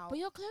travel out. But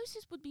your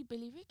closest would be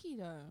Billy Ricky,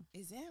 though.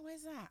 Is it?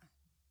 Where's that?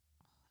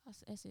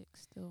 That's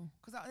Essex still.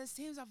 Because like, there's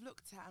teams I've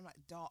looked at, I'm like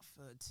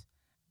Dartford.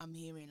 I'm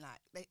hearing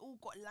like they all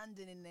got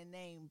London in their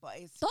name, but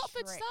it's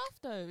Dartford South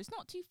though. It's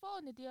not too far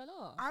in the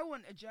DLR. I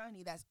want a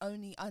journey that's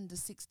only under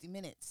 60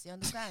 minutes. You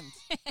understand?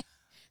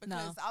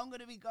 Because I'm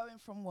gonna be going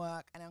from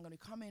work and I'm gonna be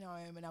coming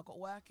home and I've got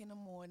work in the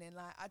morning.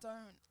 Like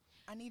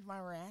I need my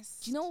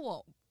rest. Do you know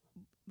what?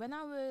 When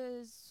I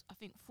was, I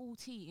think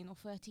 14 or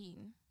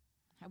 13,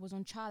 I was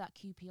on trial at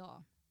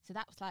QPR. So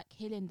that was like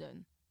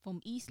Hillingdon, from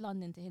East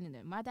London to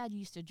Hillingdon. My dad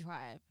used to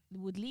drive. We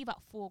would leave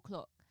at 4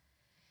 o'clock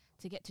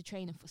to get to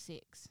training for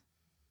 6.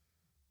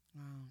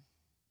 Wow.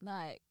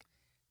 Like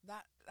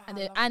that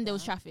and there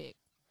was traffic.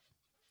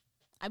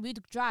 And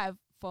we'd drive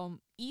from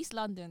East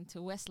London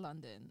to West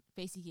London,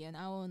 basically an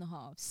hour and a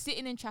half,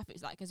 sitting in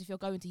traffic, like as if you're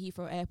going to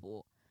Heathrow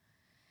Airport.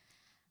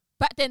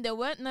 back then there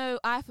weren't no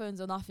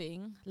iPhones or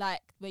nothing like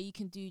where you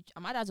can do.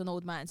 My dad's an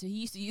old man, so he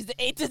used to use the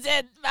A to Z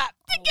map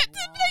to get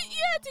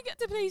to get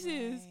to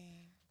places. Right.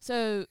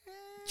 So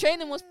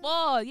training was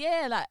far,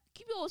 like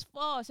QPR was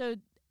far. So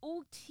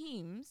all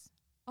teams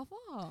are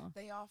far.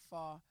 They are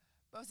far.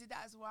 But obviously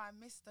that's why I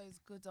miss those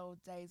good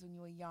old days when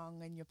you were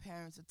young and your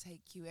parents would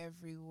take you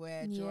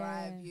everywhere,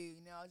 drive you,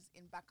 just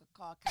in back of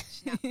car,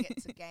 catch nap,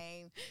 get to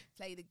game,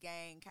 play the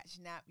game, catch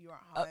nap, you're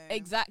at home.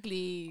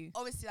 Exactly.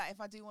 Obviously, like,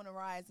 if I do want to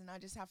rise, then I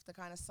just have to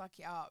kind of suck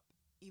it up,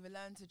 either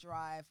learn to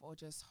drive or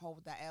just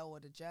hold that L or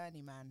the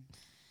journey, man.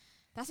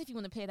 That's if you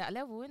want to play that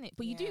level, isn't it?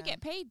 But you do get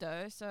paid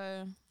though,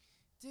 so.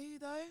 Do you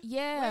though?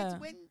 Yeah.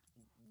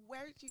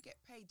 Where do you get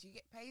paid? Do you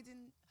get paid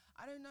in...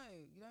 I don't know.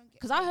 You don't get.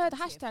 Because I heard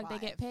hashtag they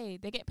get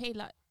paid. They get paid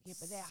like. Yeah,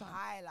 but they're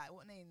high. Like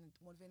what name?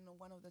 Within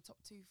one of the top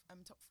 3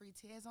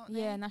 tiers, aren't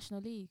they? Yeah,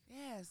 National League.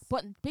 Yes.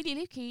 But Billy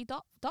Licky,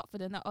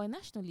 Dartford, and that are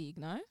National League,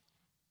 no?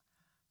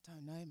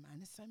 Don't know, man.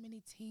 There's so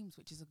many teams,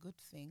 which is a good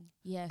thing.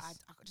 Yes.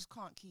 I just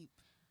can't keep.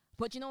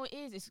 But you know what it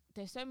is?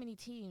 There's so many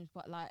teams,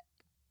 but like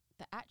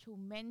the actual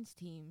men's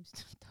teams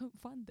don't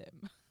fund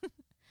them.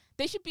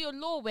 There should be a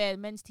law where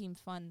men's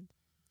teams fund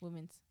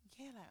women's.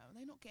 Yeah, like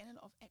they're not getting a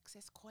lot of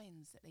excess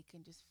coins that they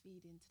can just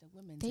feed into the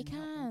women's. They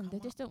can. They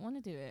just don't want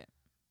to do it.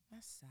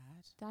 That's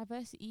sad.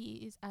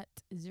 Diversity is at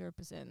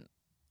 0%,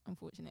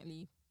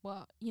 unfortunately.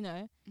 But,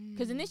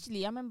 because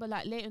initially I remember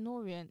like Leighton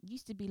Orient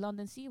used to be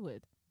London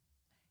Seaward.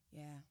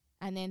 Yeah.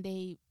 And then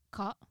they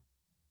cut.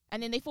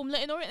 And then they formed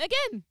Leighton Orient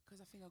again.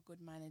 Because I think a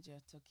good manager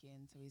took it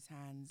into his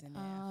hands. And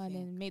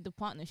then made the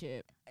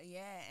partnership.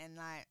 Yeah, and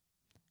like.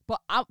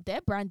 But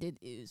their branding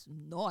is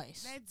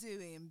nice. They're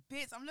doing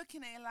bits. I'm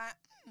looking at it like,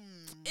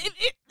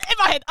 In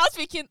my head, I was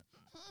thinking,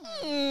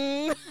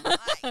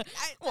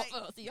 what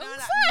else? you know,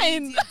 like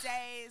media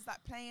days,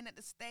 like playing at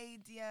the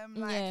stadium,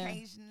 like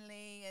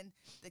occasionally, and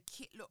the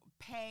kit look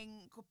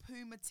peng,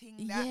 Puma ting.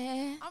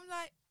 Yeah. I'm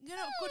like,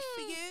 good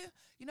for you.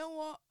 You know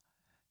what?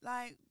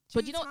 Like,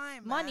 but you know,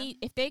 time, money.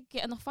 If they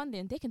get enough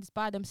funding, they can just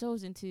buy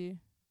themselves into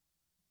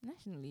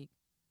National League.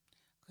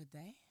 Could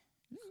they?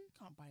 You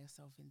can't buy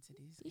yourself into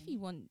these. If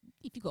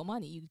you got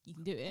money, you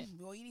can do it.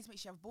 Well, you need to make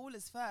sure you have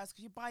ballers first,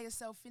 because you buy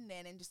yourself in there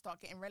and then just start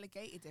getting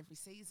relegated every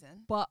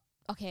season. But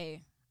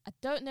okay, I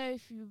don't know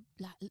if you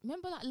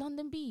remember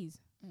London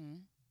Bees.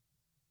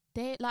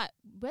 They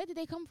where did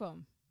they come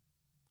from?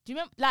 Do you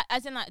remember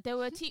as in they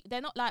were a team?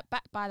 They're not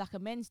backed by a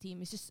men's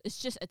team.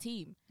 It's just a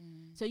team.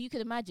 So you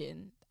could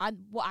imagine.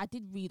 What I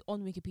did read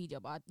on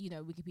Wikipedia, but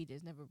Wikipedia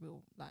is never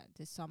real.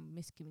 There's some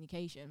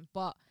miscommunication,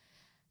 but.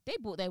 They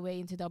bought their way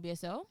into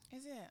WSL.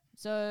 Is it?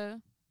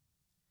 So,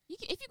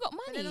 if you got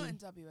money, but they're not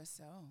in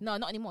WSL. No,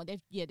 not anymore.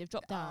 They've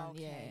dropped down.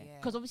 Okay, yeah.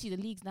 Because obviously the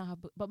leagues now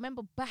have. But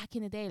remember back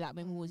in the day,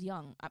 when we was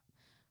young,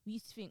 we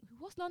used to think,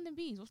 "What's London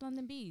Bees? What's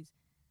London Bees?"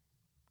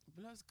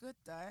 But looks good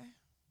though.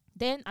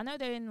 Then I know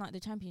they're in the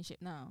championship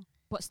now,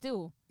 but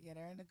still. Yeah,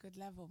 they're in a good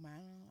level,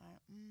 man.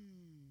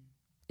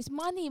 It's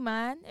money,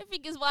 man.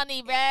 Everything is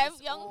money, bruv.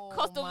 Young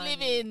cost of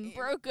living,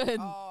 broken.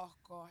 Oh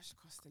gosh,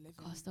 cost of living.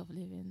 Cost of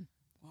living.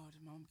 Wow,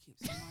 the mum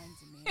keeps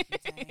reminding me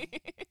every day.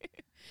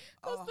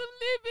 Cost of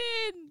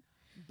living.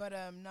 But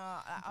no,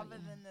 other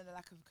than the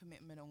lack of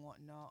commitment and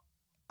whatnot,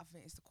 I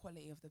think it's the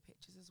quality of the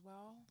pictures as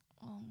well.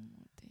 Oh,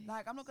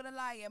 dear. I'm not gonna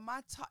lie,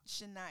 my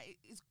touch and that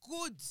is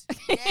good.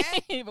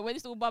 Yeah, but when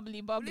it's all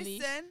bubbly,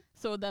 listen,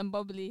 so damn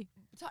bubbly.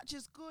 Touch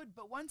is good,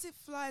 but once it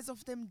flies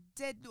off them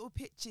dead little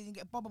pictures and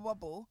get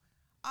bubble,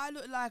 I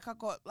look like I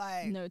got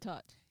no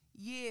touch.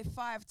 Year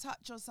 5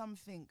 touch or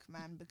something,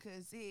 man,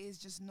 because it is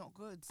just not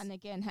good. And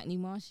again, Hackney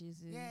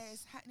Marshes is... Yeah,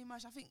 it's Hackney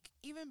Marsh. I think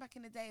even back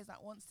in the days,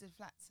 Wanstead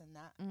Flats and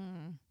that,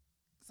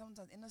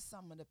 sometimes in the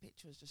summer, the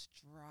picture was just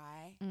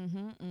dry.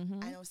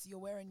 And also you're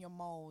wearing your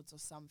moulds or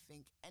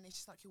something, and it's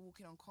just like you're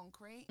walking on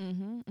concrete.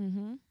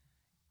 And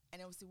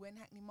obviously when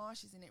Hackney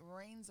Marsh is and it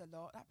rains a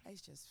lot, that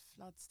place just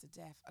floods to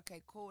death.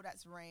 Okay, cool,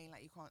 that's rain,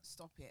 you can't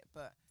stop it,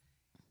 but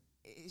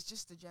it's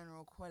just the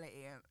general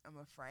quality, I'm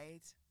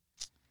afraid.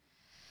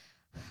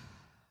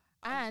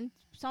 And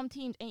some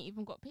teams ain't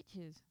even got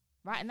pitches.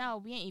 Right now,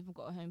 we ain't even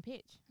got a home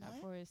pitch.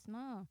 For us,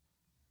 no.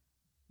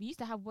 We used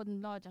to have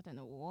one large. I don't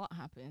know what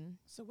happened.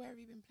 So where have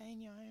you been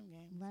playing your home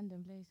games?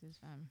 Random places,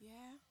 fam.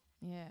 Yeah.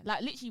 Yeah.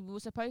 Literally, we were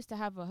supposed to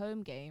have a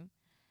home game.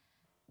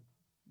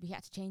 We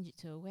had to change it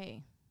to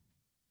away.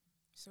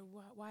 So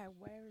why?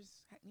 Where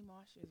is Hackney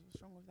Marshes?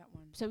 What's wrong with that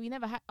one? So we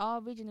never had...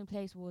 Our original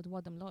place was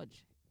Wadham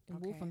Lodge in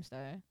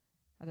Walthamstow.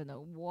 I don't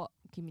know what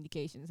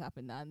communications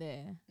happened down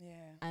there.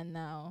 Yeah. And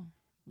now...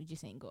 we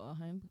just ain't got a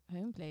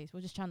home place. We're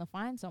just trying to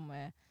find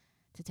somewhere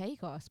to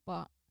take us.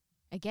 But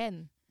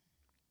again,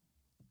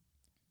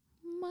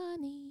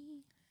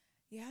 money.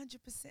 Yeah,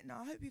 100%. No,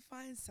 I hope you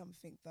find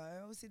something though.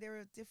 Obviously, there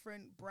are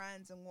different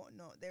brands and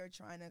whatnot.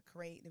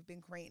 They've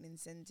been creating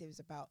incentives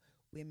about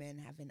women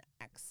having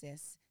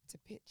access to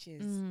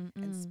pitches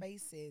and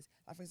spaces.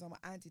 For example,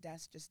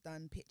 Adidas just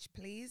done Pitch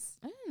Please.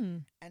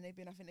 And I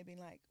think they've been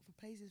for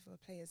places for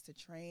players to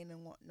train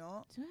and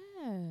whatnot.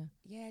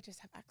 Yeah, just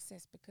have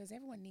access because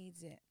everyone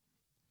needs it.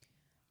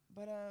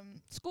 But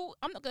school,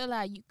 I'm not gonna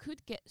lie, you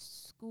could get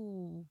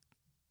school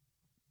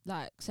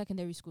like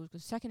secondary schools,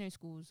 because secondary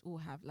schools all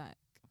have like,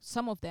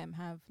 some of them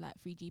have like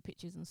 3G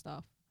pictures and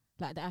stuff,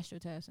 like the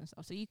AstroTurfs and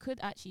stuff. So you could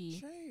actually,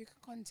 True, you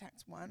could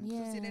contact one.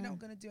 Because they're yeah, not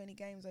going to do any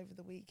games over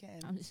the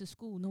weekend. it's a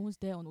school, no one's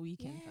there on the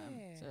weekend, fam.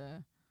 Yeah.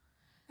 So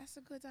That's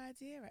a good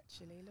idea,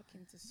 actually. Look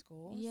into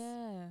schools.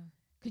 yeah,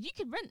 because you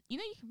could rent, you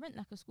can rent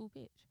like a school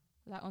pitch,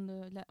 like on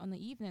the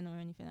evening or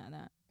anything like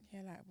that.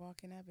 Yeah, like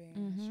Barking Abbey,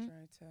 Mhm.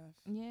 AstroTurf.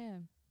 Yeah,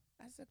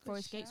 That's a good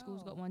Forest Gate shout.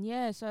 School's got one.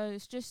 Yeah, so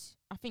it's just,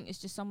 I think it's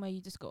just somewhere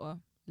you just gotta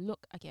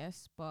look, I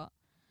guess. But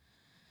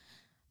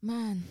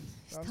man,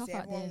 it's Well, tough obviously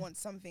out everyone there. wants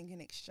something in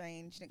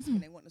exchange. Next thing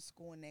they want to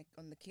score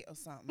on the kit or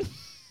something.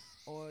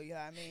 Or, you know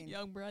what I mean?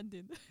 Young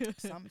Brandon.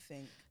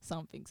 Something.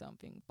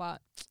 something.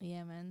 But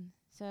yeah, man.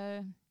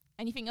 So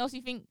anything else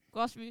you think,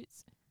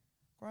 Grassroots?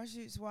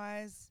 Grassroots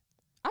wise,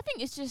 I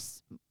think it's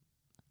just,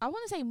 I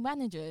want to say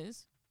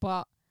managers,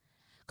 but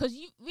because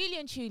you really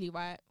and truly,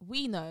 right,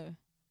 we know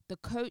the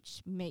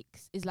coach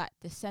is like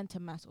the center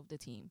mass of the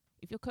team.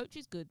 If your coach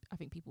is good, I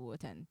think people will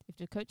attend. If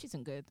your coach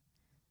isn't good,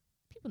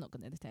 people are not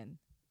going to attend.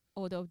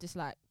 Or they'll just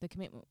like, the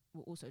commitment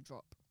will also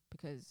drop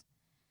because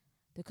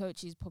the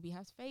coaches probably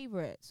has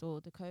favourites,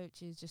 or the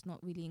coach is just not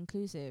really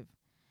inclusive.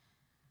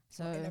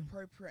 So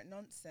inappropriate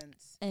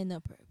nonsense.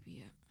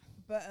 inappropriate.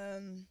 But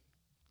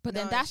But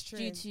then no, that's it's true.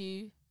 due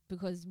to,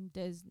 because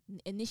there's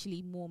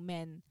initially more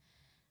men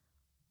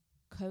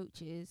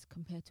coaches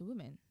compared to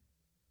women.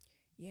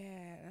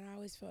 yeah, and I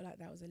always felt like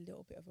that was a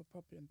little bit of a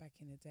problem back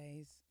in the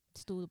days.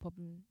 Still the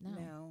problem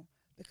now.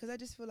 Because I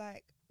just feel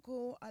like,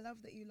 cool, I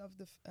love that you love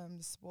the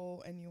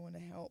sport and you want to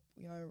help,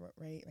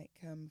 make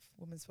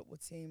women's football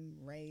team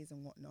rise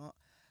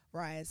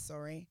and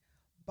sorry.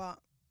 But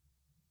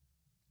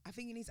I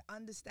think you need to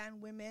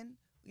understand women.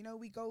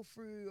 We go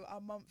through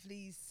our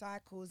monthly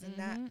cycles and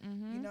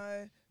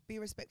that, be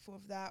respectful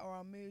of that, or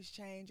our moods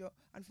change. Or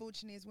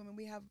unfortunately, as women,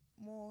 we have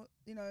more,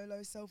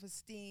 low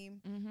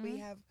self-esteem. We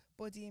have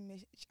body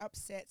image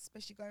upsets,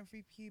 especially going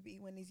through puberty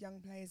when these young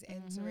players are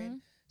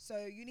entering.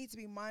 So you need to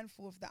be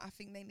mindful of that. I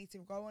think they need to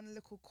go on a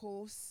little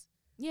course.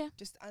 Yeah.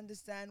 Just to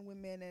understand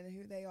women and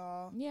who they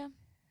are. Yeah.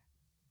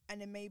 And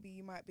then maybe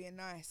you might be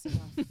nice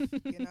enough,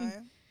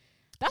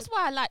 That's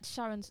why I liked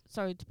Sharon.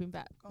 Sorry to bring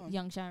back Go on.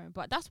 young Sharon,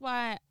 but that's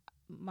why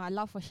my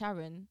love for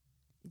Sharon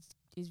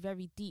is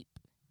very deep,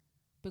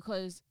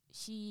 because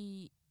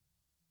she,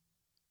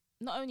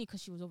 not only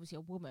because she was obviously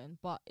a woman,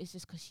 but it's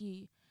just because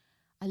she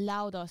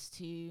allowed us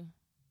to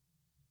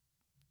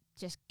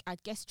just, I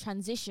guess,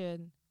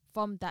 transition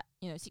from that,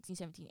 16,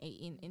 17,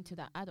 18 into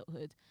that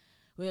adulthood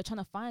where you're trying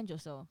to find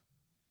yourself,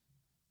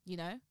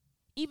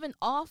 even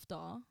after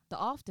the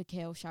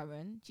aftercare of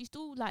Sharon, she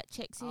still like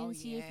checks in,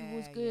 see if it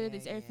was good,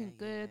 is everything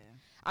good.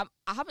 I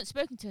haven't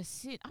spoken to her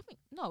since,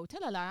 tell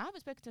her lie, I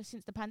haven't spoken to her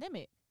since the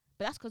pandemic.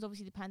 But that's because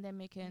obviously the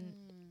pandemic and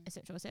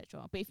etc.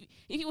 etc. But if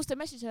you was to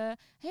message her,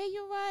 hey,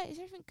 you're right, is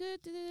everything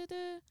good? Da, da, da,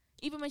 da.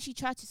 Even when she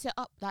tried to set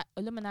up like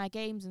alumni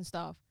games and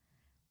stuff.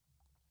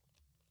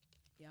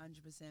 Yeah,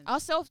 100%. Our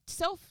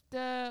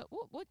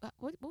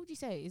what would you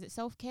say? Is it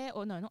self-care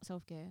or no, not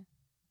self-care?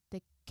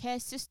 The care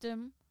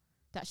system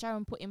that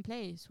Sharon put in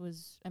place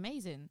was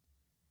amazing.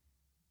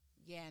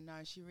 Yeah, no,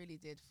 she really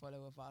did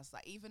follow with us.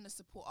 Like, even the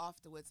support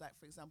afterwards, like,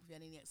 for example, if you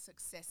had any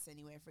success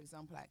anywhere, for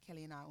example, like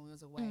Kelly and I, when we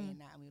was away and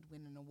that, and we would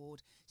win an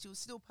award, she would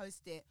still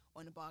post it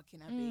on the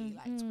Barking Abbey,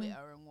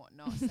 Twitter and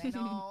whatnot, saying,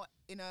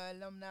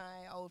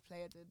 alumni, old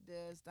player did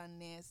this, done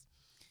this.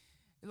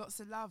 Lots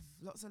of love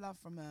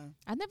from her.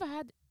 I never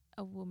had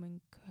a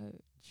woman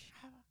coach.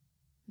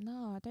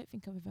 No, I don't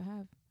think I've ever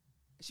have.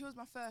 She was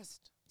my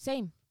first.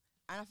 Same.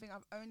 And I think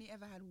I've only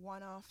ever had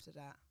one after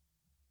that.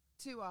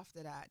 2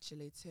 after that,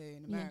 actually, 2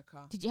 in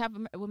America. Did you have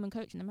a woman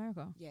coach in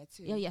America? Yeah,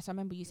 2. Yeah, yes, I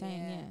remember you saying,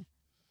 yeah.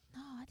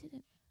 No, I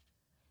didn't.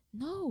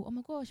 No, oh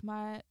my gosh,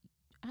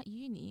 at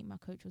uni, my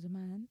coach was a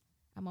man.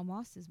 At my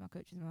master's, my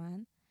coach was a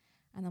man.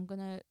 And I'm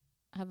going to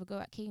have a go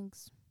at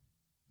King's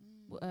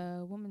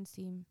women's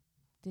team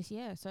this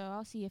year. So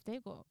I'll see if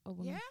they've got a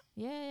woman. Yeah?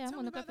 Yeah,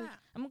 Tell me about that.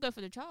 I'm going to go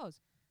for the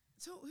trials.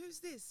 So who's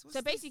this?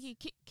 So basically,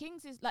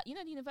 King's is like, the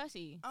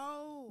university.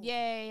 Oh.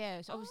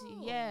 Yeah. So obviously,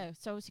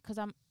 So obviously, because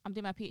I'm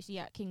doing my PhD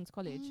at King's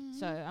College,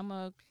 so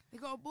They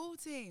got a ball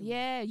team.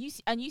 Yeah,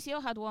 and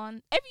UCL had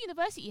one. Every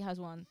university has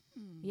one.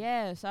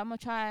 Yeah, so I'm gonna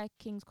try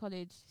King's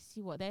College,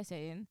 see what they're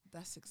saying.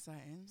 That's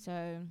exciting.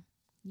 So,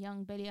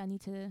 young Belly, I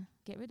need to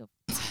get rid of.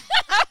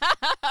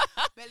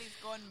 Belly's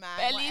gone, man.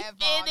 Belly's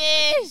whatever.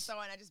 finished. So,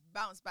 and I just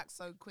bounced back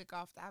so quick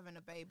after having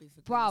a baby.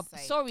 For Bruh,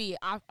 goodness sake. sorry.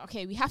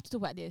 Okay, we have to talk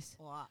about this.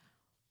 What?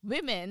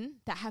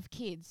 Women that have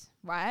kids,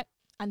 right,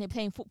 and they're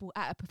playing football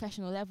at a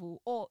professional level,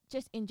 or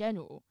just in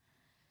general.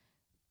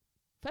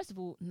 First of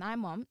all, 9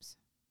 months,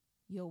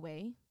 you're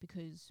away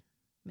because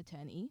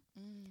maternity.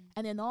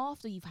 And then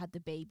after you've had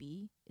the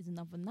baby is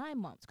another 9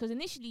 months. Because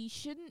initially you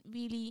shouldn't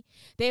really,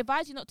 they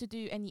advise you not to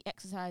do any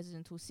exercises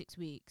until 6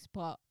 weeks,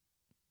 but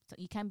so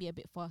you can be a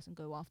bit fast and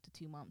go after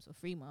 2 months or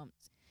 3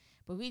 months.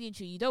 But really and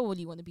truly, you don't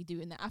really want to be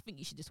doing that. I think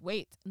you should just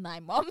wait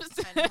 9 months.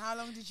 And how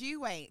long did you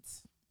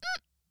wait?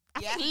 I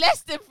Yeah.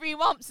 Less than 3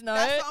 months, no.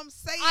 That's what I'm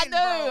saying, I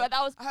know. bro. And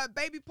I was, Her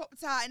baby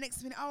popped out, and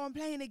next minute, oh, I'm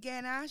playing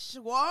again, Ash.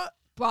 What?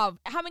 bruv,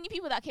 how many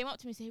people that came up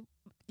to me and say,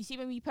 you see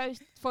when we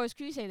post Forest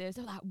Crusaders,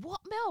 they're like, what,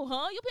 Mel,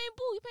 huh? You're playing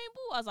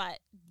ball. I was like,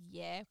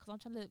 yeah, because I'm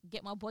trying to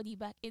get my body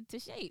back into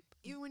shape.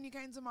 Even when you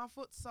came to my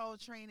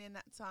futsal training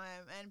that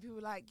time, and people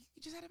were like,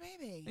 you just had a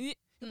baby.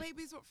 Your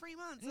baby's, what, 3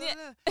 months?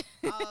 Yeah.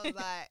 I was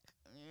like,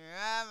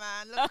 yeah,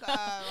 man, look at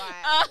her.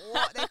 Like,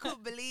 what? They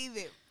couldn't believe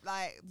it.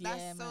 Like, that's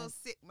Yeah, so man.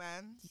 sick,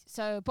 man.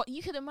 So, but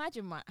you could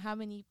imagine, right, how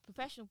many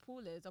professional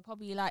poolers are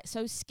probably like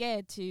so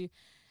scared to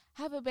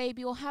have a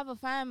baby or have a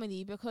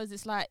family because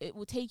it's like it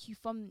will take you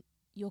from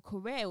your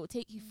career, it will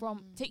take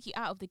you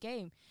out of the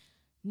game.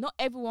 Not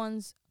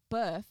everyone's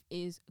birth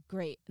is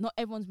great. Not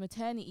everyone's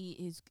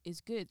maternity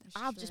is good. That's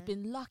I've true. just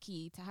been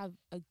lucky to have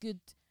a good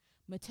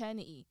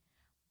maternity,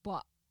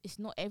 but it's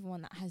not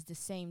everyone that has the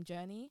same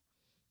journey.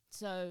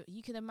 So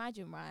you can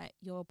imagine, right,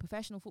 you're a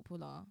professional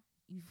footballer,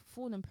 you've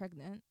fallen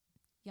pregnant,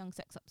 young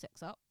sex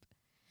up.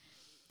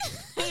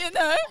 You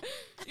know,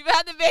 you've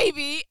had the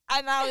baby,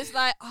 and now it's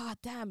like, oh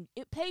damn,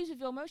 it plays with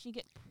your emotion. You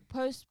get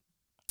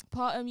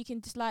postpartum, you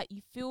can just like,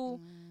 you feel,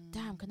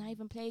 damn, can I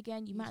even play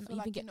again? You might not feel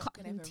even like get you're cut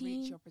not from gonna the ever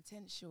reach team. your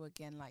potential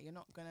again. Like, you're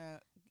not gonna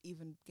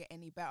even get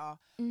any better.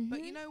 Mm-hmm.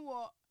 But you know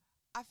what?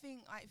 I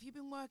think, like, if you've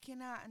been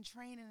working out and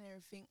training and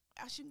everything,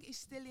 I think it's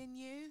still in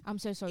you. I'm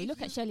so sorry. If Look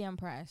at you- Shelly Ann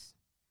Price.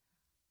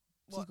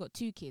 She's What? got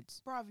 2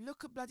 kids. Bruv,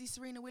 look at bloody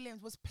Serena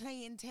Williams was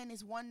playing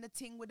tennis, won the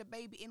thing with a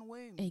baby in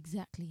womb.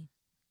 Exactly.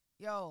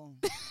 Yo.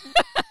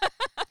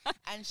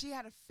 And she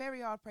had a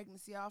very hard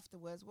pregnancy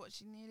afterwards. What,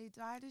 she nearly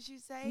died, did she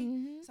say?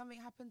 Mm-hmm. Something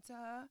happened to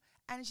her.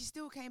 And she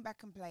still came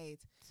back and played.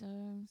 So,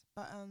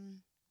 But,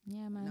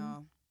 yeah, man.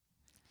 no.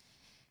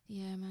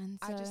 Yeah, man.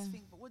 So I just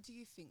think, but what do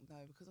you think,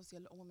 though? Because obviously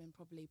a lot of women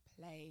probably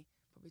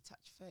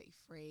touch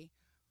 33,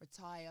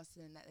 retire,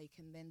 so then that they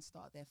can then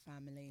start their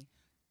family.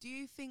 Do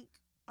you think,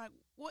 like,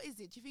 what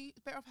is it? Do you think it's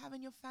better off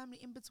having your family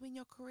in between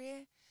your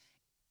career?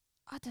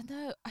 I don't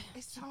know.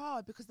 It's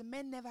hard because the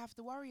men never have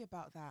to worry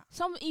about that.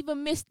 Some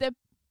even miss their...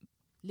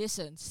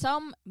 Listen,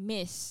 some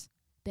miss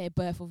their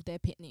birth of their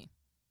pitney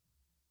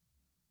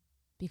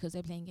because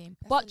they're playing game.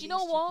 That's But the you know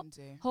least what? can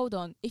do. Hold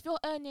on. If you're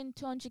earning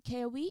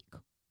 200k a week,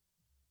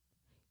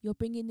 you're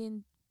bringing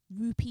in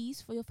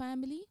rupees for your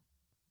family.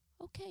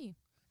 Okay.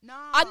 No.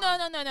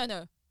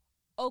 No.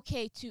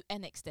 Okay, to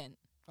an extent.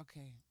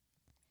 Okay.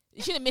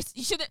 You shouldn't miss.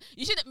 You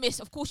shouldn't miss.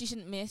 Of course, you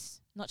shouldn't miss.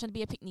 Not trying to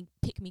be a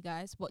pick me,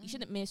 guys. But you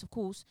shouldn't miss. Of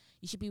course,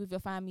 you should be with your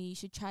family. You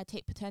should try to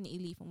take paternity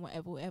leave and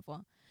whatever.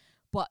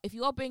 But if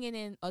you are bringing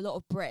in a lot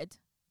of bread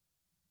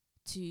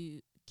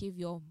to give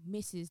your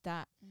missus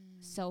that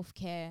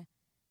self-care,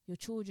 your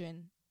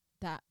children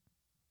that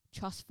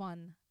trust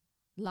fund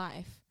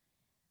life,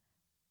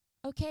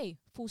 okay,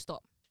 full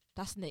stop.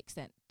 That's an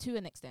extent. To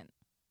an extent.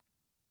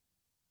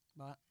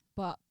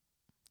 But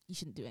you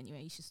shouldn't do it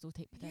anyway. You should still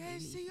take paternity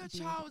leave. Yeah, see your and be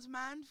with child,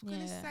 man. For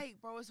goodness sake,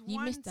 bro. It's You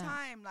one missed that.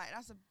 time. Like,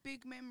 that's a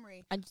big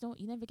memory. And you know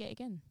what? You never get it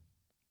again.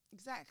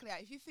 Exactly.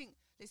 Like, if you think,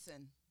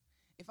 listen,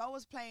 if I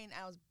was playing,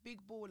 I was big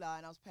baller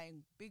and I was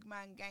playing big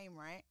man game,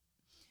 right?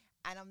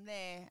 And I'm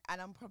there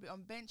and I'm probably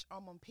on bench or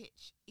I'm on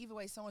pitch. Either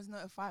way, someone's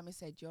notified me,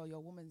 said, yo, your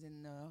woman's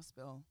in the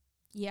hospital.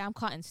 Yeah, I'm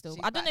cutting still.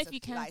 She's I don't know about if you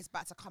to- can. Like, it's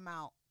about to come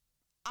out.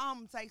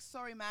 Say,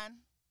 sorry, man.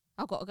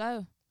 I gotta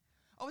go.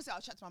 Obviously,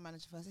 I'll chat to my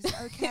manager first. Is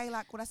it okay?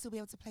 Like, would I still be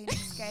able to play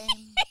next game?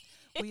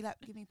 Will you,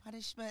 like, give me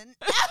punishment?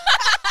 But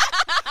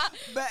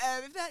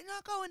if they're like, no,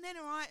 go on then,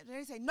 all right.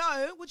 They say,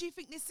 no, what do you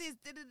think this is?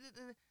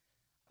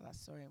 I'm like,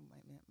 sorry,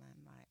 man,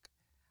 like,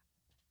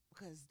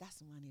 because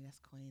that's money, that's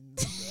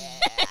coins. Yeah.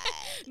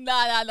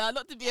 Nah,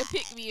 not to be a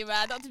pick me,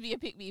 man. Not to be a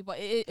pick me, but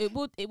it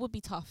would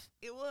be tough.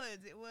 It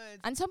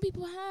would. And some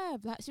people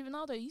have, like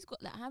Ronaldo, he's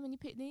got like how many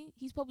pitney?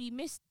 He's probably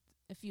missed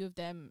a few of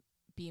them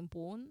being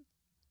born,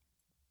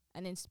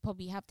 and then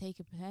probably have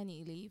taken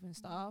paternity leave and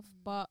stuff.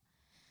 But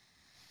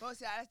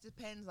obviously, that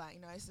depends. Like,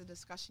 you know, it's a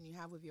discussion you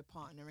have with your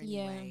partner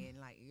anyway, and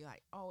like you're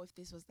like, oh, if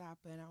this was to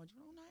happen, I would.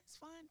 Oh no, it's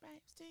fine,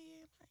 babes. Do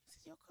you? Like, this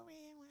is your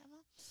career,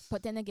 whatever.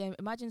 But then again,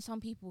 imagine some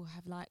people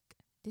have like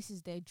this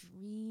is their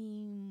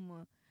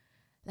dream.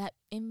 Like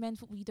in men's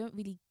football, you don't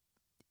really.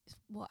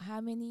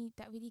 How many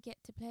that really get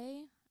to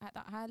play at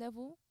that high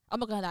level? I'm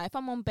not gonna lie. If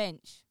I'm on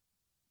bench,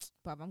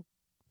 but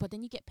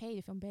then you get paid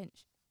if you're on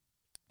bench.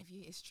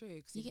 It's true,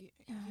 because if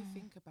you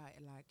think about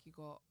it, like, you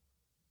got,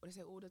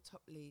 all the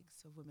top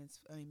leagues of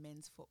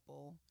men's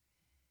football,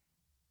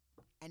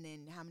 and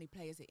then how many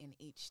players are in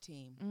each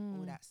team,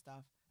 all that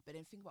stuff. But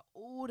then think about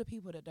all the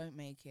people that don't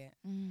make it.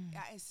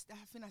 I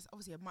think that's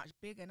obviously a much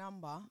bigger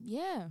number.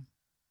 Yeah,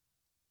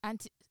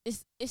 and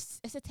it's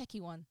a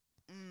techie one.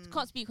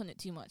 Can't speak on it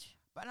too much.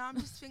 But now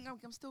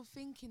I'm still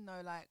thinking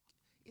though, like,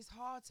 it's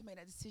hard to make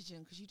that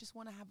decision because you just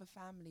want to have a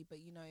family, but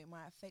you know it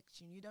might affect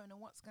you and you don't know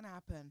what's going to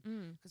happen.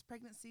 Because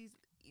pregnancies,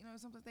 you know,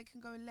 sometimes they can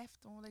go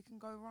left or they can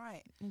go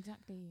right.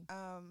 Exactly.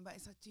 But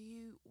it's like, do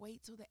you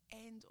wait till the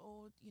end,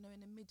 or, you know,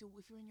 in the middle?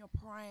 If you're in your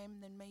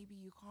prime, then maybe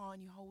you can't,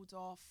 you hold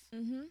off.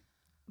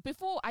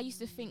 Before I used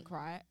to think,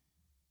 right,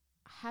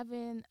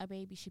 having a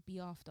baby should be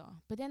after,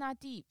 but then I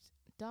deeped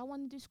do I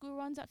want to do school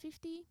runs at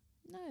 50?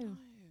 No.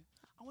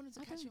 I wanted to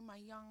catch with my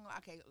young,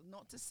 okay,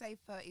 not to say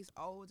 30s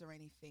old or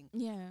anything.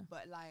 Yeah.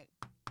 But like,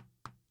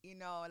 you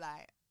know,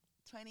 like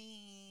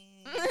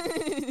 20.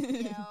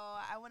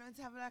 I wanted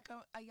to have like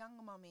a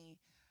younger mummy.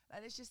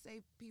 Like, let's just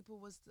say people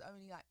was to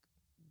only like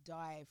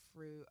die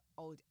through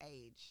old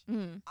age.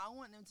 I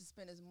want them to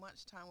spend as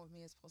much time with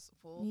me as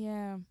possible.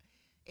 Yeah.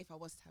 If I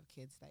was to have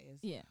kids, that is.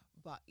 Yeah.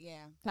 But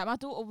yeah. Like, my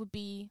daughter would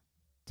be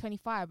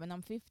 25 and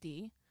I'm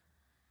 50.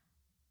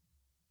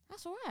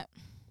 That's all right.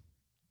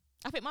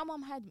 I think my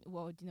mum had,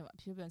 well, you know what,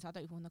 to be honest, I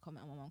don't even want to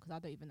comment on my mum because I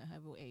don't even know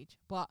her real age.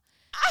 But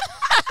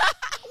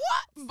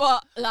what?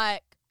 But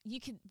like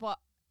but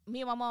me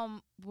and my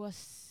mum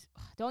was,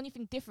 the only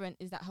thing different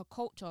is that her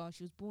culture,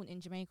 she was born in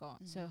Jamaica,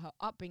 so her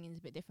upbringing is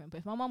a bit different. But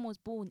if my mum was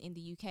born in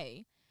the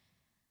UK,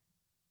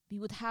 we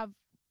would have,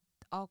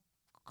 our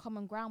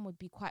common ground would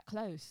be quite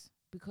close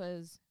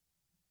because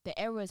the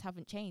eras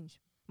haven't changed.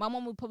 My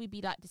mum would probably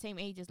be like the same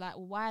age as like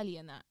Wiley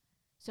and that.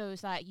 So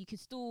it's like you could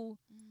still,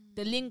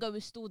 the lingo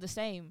is still the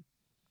same.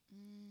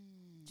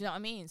 Do you know what I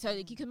mean? So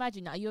like, you can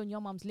imagine that you and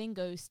your mum's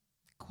lingo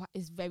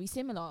is very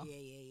similar. Yeah.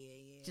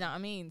 Do you know what I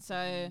mean?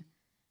 So,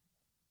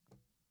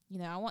 you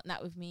know, I want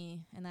that with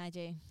me and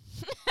IJ.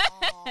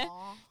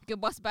 Good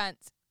boss band.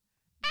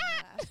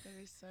 Yeah, that's gonna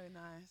be so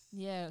nice.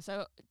 Yeah.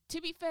 So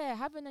to be fair,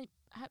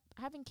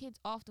 having kids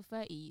after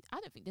 30, I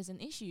don't think there's an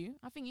issue.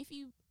 I think if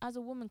you, as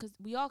a woman, because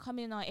we are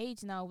coming in our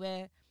age now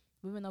where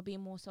women are being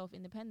more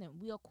self-independent,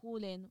 we are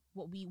calling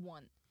what we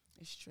want.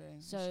 It's true.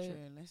 So it's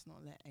true. Let's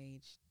not let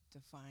age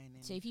define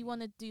anything. So if you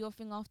want to do your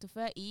thing after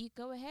 30,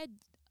 go ahead.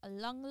 A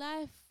long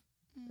life.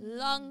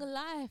 Long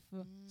life.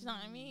 Do you know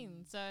what I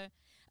mean? So,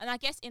 and I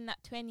guess in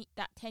that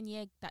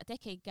 10-year, that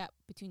decade gap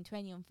between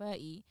 20 and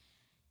 30,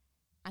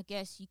 I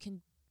guess you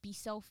can be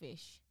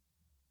selfish.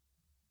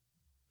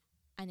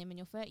 And then when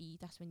you're 30,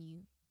 that's when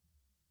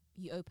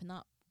you open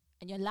up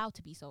and you're allowed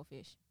to be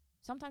selfish.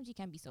 Sometimes you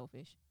can be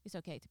selfish. It's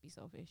okay to be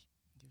selfish.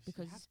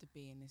 Because you have to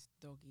be in this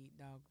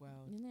dog-eat-dog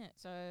world. Isn't it?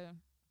 So,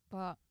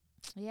 but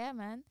yeah,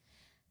 man.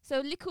 So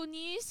little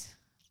news.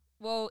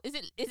 Well, is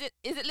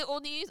it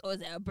little news or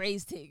is it a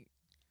braise thing?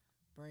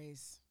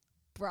 Braise.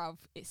 Bruv,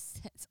 it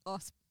sets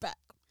us back.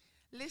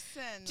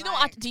 Listen. Do you know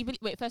what? Do you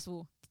wait, first of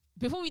all,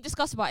 before we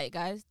discuss about it,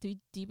 guys, do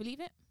you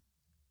believe it?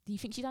 Do you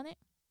think she done it?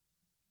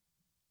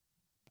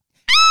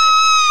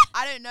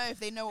 I don't know if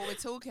they know what we're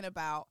talking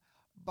about,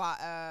 but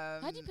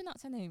how do you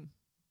pronounce her name?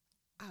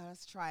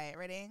 Let's try it.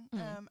 Ready?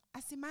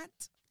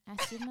 Asimat.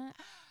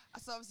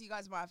 So obviously you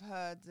guys might have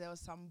heard there was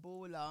some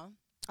baller.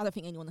 I don't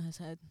think anyone has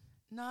heard.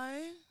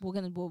 No.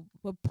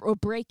 We're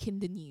breaking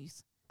the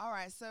news. All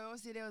right. So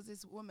obviously there was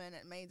this woman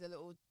that made a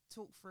little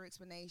talk through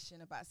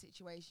explanation about a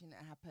situation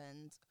that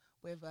happened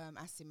with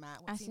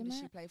Asimat. What team did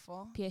she play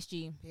for?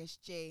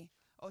 PSG.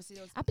 Obviously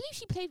there was, I believe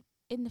she played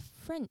in the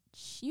French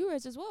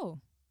Euros as well.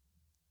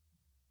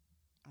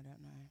 I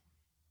don't know.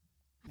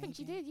 I think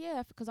she did,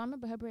 yeah, because I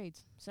remember her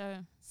braids. So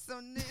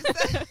some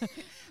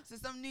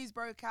news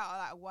broke out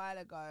like a while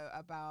ago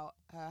about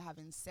her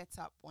having set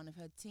up one of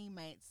her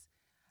teammates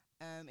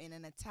in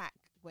an attack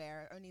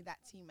where only that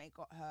teammate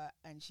got hurt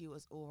and she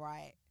was all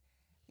right.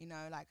 You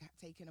know, like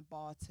taking a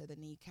bar to the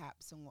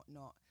kneecaps and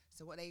whatnot.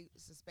 So what they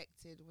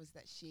suspected was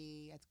that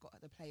she had got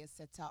the players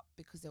set up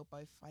because they were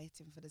both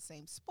fighting for the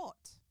same spot.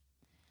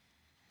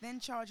 Then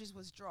charges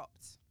was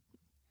dropped.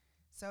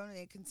 So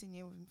they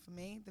continue for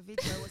me. The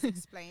video was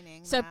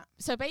explaining that.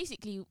 So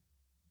basically,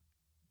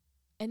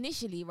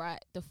 initially,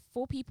 right, the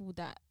 4 people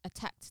that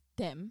attacked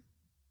them,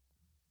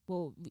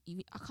 well,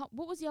 I can't.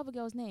 What was the other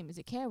girl's name? Is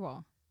it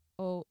Kara?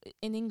 Or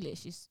in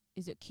English, is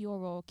it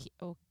Kiora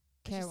or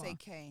Kara? Let's just say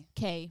K.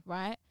 K,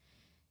 right?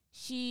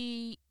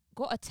 She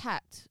got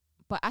attacked,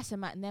 but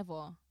Asimat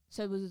never.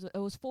 So it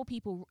was 4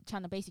 people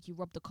trying to basically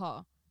rob the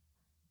car.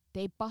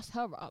 They bust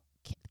her up,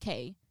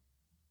 K.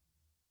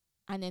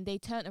 And then they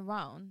turned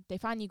around. They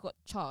finally got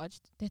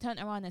charged. They turned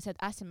around and said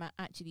Asimat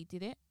actually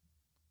did it.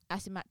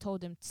 Asimat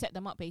told them, set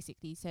them up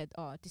basically, said,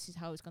 oh, this is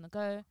how it's going to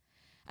go.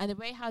 And the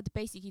way how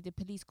basically the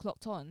police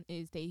clocked on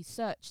is they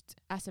searched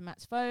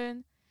Asimat's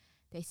phone.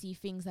 They see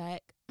things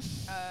like...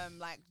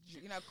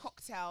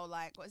 cocktail,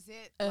 like, what is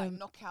it? Like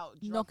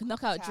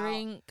knockout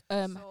drink.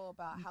 So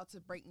about how to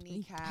break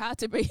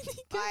kneecap.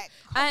 Like,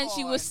 and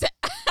she was...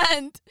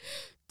 and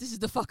this is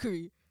the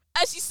fuckery.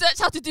 And she searched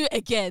how to do it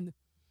again.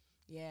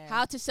 Yeah.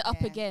 How to set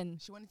up again.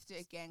 She wanted to do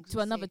it again. To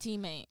another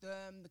teammate.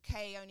 The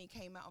K only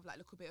came out of like a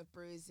little bit of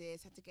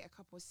bruises, had to get a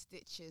couple of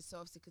stitches, so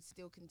obviously could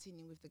still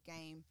continue with the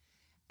game.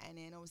 And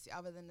then obviously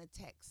other than the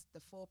text, the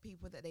 4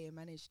 people that they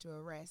managed to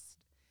arrest,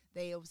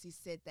 they obviously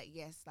said that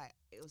yes, like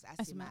it was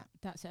Asimat.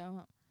 That's it.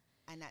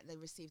 And that they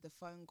received a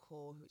phone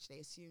call, which they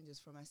assumed was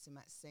from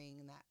Asimat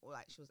saying that, or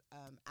like she was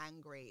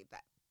angry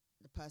that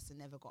the person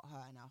never got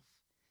her enough,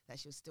 that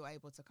she was still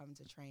able to come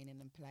to training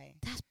and play.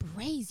 That's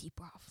crazy,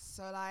 bruv.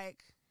 So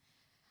like...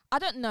 I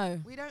don't know.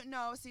 We don't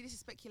know. See, this is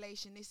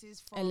speculation. This is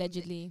from...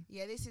 Allegedly.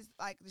 This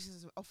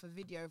is off a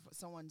video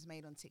someone's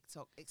made on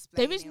TikTok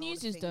explaining there is all news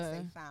the things though.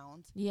 they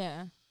found.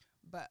 Yeah.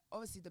 But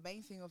obviously the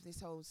main thing of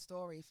this whole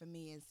story for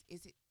me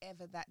is it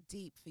ever that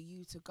deep for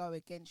you to go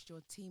against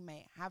your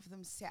teammate, have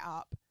them set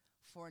up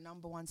for a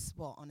number one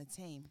spot on a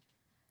team?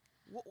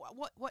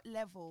 What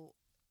level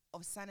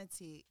of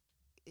sanity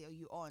are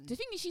you on? The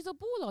thing is, she's a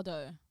baller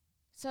though,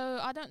 so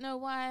I don't know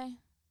why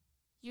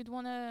you'd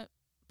want to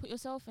put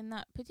yourself in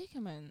that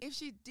predicament. If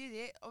she did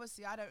it,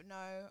 obviously I don't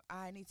know.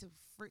 I need to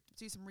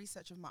do some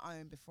research of my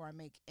own before I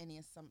make any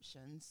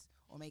assumptions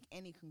or make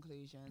any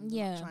conclusions.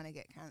 Yeah. I'm not trying to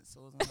get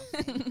cancelled or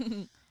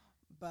nothing.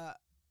 But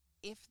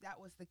if that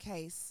was the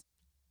case,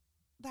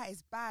 that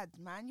is bad,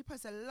 man. You're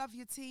supposed to love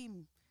your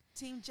team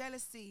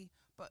jealousy.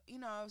 But, you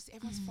know,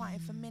 everyone's fighting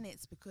for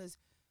minutes, because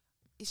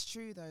it's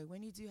true, though.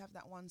 When you do have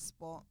that one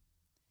spot,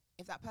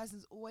 if that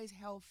person's always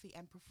healthy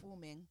and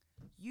performing,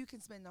 you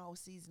can spend the whole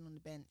season on the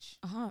bench.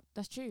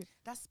 That's true.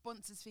 That's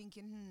sponsors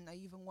thinking, are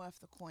you even worth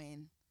the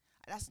coin?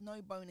 That's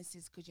no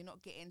bonuses, because you're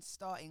not getting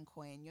starting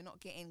coin. You're not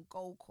getting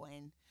gold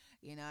coin,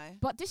 you know?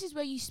 But this is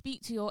where you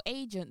speak to your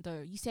agent,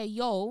 though. You say,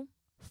 yo,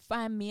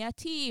 find me a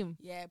team.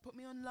 Yeah, put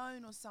me on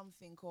loan or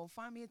something, or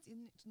find me a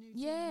new team.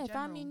 Yeah,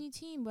 find me a new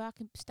team where I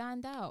can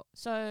stand out.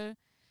 So,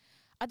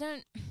 I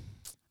don't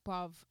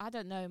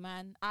know,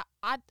 man.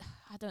 I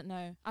don't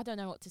know. I don't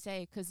know what to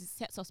say, because it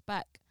sets us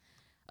back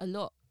a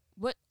lot.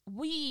 What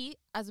we,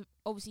 as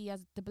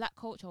the black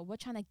culture, we're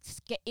trying to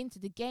get into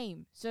the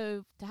game.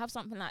 So to have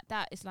something like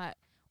that, it's like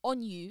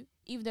on you,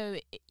 even though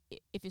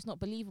if it's not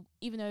believable,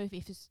 even though if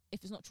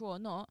it's not true or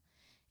not,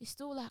 it's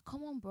still like,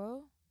 come on,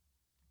 bro.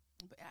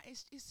 But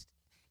it's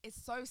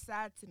so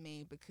sad to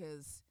me,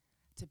 because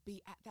to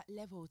be at that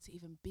level, to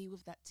even be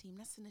with that team,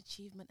 that's an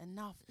achievement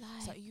enough.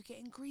 So are you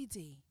getting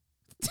greedy?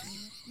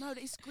 No,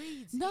 it's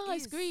greed. No,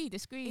 it's greed.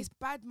 It's greed. It's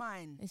bad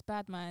mind. It's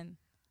bad mind.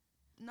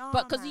 No,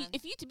 but because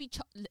if you to be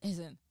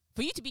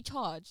for you to be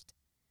charged,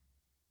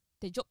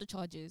 they drop the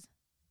charges,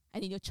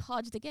 and then you're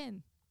charged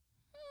again.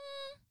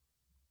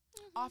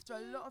 After a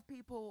lot of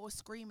people were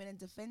screaming and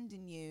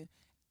defending you,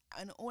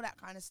 and all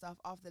that kind of stuff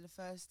after the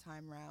first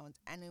time round,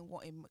 and then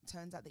what it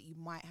turns out that you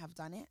might have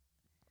done it.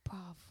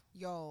 Bruv.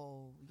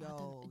 Yo.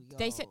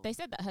 They said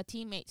that her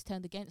teammates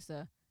turned against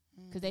her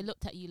because they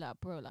looked at you like,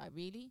 bro, like,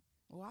 really?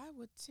 Well, I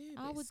would too.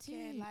 I would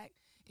too. Like,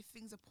 if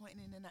things are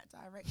pointing in that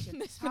direction,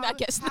 that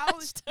gets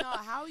snatched.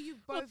 How are you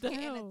both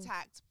getting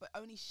attacked, but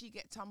only she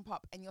get tump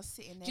up, and you're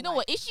sitting there? Do you know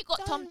what? If she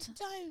got don't.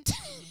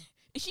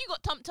 If she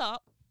got tumped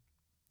up,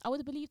 I would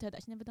have believed her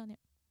that she never done it.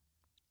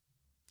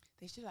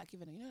 They should like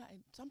given her, you know, like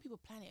some people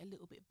plan it a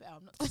little bit better.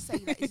 I'm not to say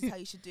that this is how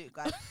you should do it,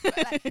 guys, but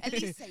like, at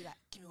least say like,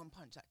 give me one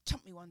punch, like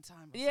chump me one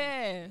time.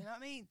 Yeah, you know what I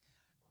mean?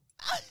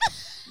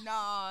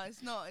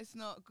 No, it's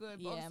not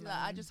good. But Yeah, like,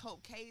 I just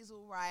hope Kay's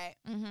all right.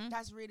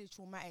 That's really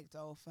traumatic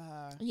though for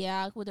her.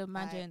 Yeah, I would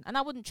imagine, and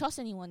I wouldn't trust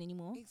anyone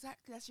anymore.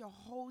 Exactly, that's your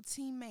whole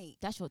teammate.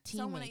 That's your teammate,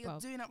 someone that you're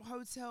doing up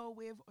hotel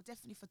with, or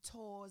definitely for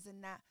tours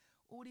and that.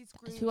 All these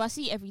groups. Who I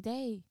see every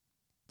day.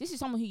 This is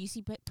someone who you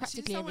see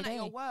practically every day.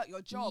 At your work,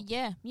 your job.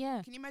 Yeah.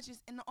 Can you imagine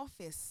in the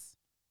office?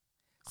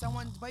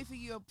 Both of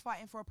you are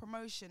fighting for a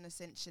promotion,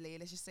 essentially.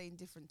 Let's just say in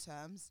different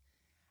terms.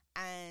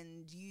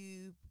 And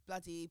you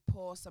bloody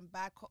pour some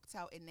bad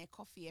cocktail in their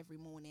coffee every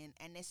morning,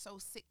 and they're so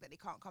sick that they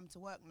can't come to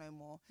work no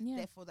more. Yeah.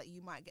 Therefore, that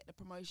you might get the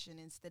promotion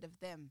instead of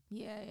them.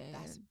 Yeah.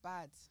 That's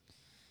bad.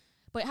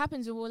 But it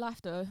happens in real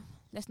life, though.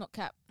 Let's not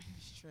cap.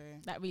 It's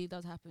true. That really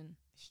does happen.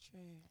 It's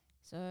true.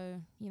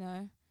 So, you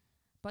know.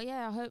 But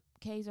yeah, I hope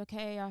Kay's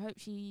okay. I hope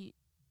she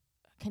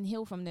can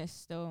heal from this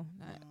still.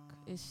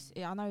 Like,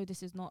 I know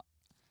this is not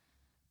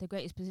the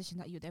greatest position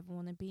that you'd ever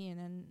want to be in,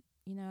 and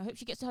you know, I hope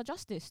she gets her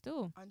justice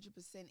still.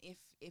 100%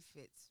 if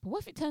it's. But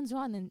what if it turns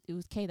around and it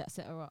was Kay that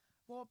set her up?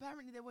 Well,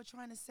 apparently the woman was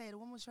trying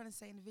to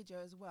say in the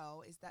video as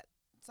well, is that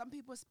some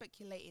people are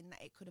speculating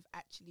that it could have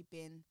actually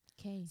been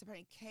Kay. So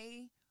apparently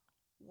Kay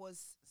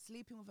was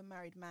sleeping with a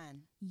married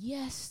man.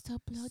 Yes, the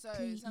bloody so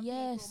some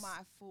people might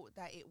have thought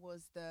that it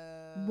was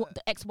the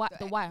ex-wife,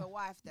 the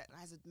wife that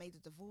has made a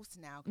divorce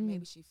now.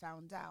 Maybe she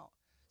found out.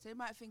 So they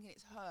might have thinking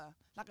it's her.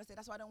 Like I said,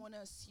 that's why I don't want to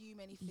assume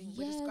anything.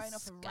 We're just going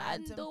off a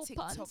random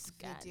TikTok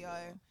video,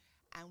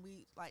 and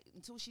we like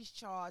until she's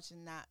charged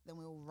and that, then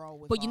we'll roll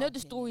with. But you know the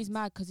story's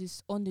mad because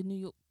it's on the New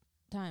York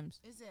Times.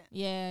 Is it?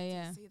 Yeah.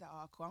 I didn't see that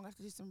article. I'm gonna have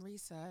to do some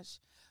research.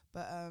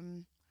 But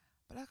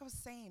like I was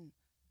saying,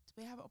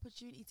 to have an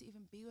opportunity to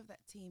even be with that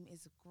team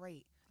is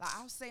great. Like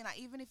I was saying, like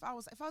even if I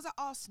was at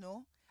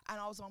Arsenal and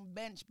I was on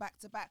bench back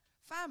to back,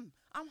 fam,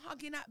 I'm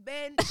hugging that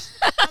bench.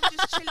 I'm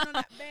just chilling on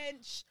that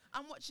bench.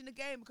 I'm watching the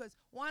game because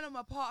one, I'm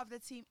a part of the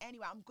team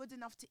anyway. I'm good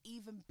enough to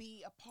even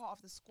be a part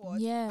of the squad.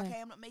 Yeah. Okay,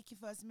 I'm not making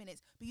first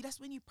minutes, but that's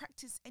when you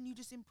practice and you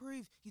just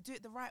improve. You do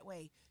it the right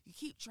way. You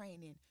keep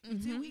training. You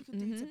do what you can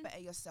do to better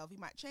yourself. You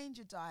might change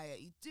your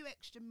diet. You do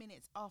extra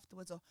minutes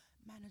afterwards, or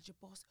manage your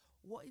boss.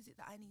 What is it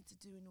that I need to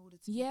do in order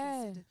to be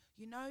considered?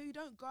 You know, you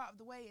don't go out of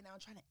the way and now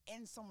trying to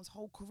end someone's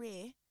whole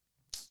career.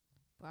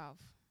 Wow.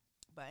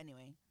 But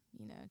anyway,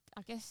 you know,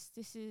 I guess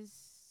this is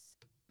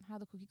how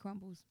the cookie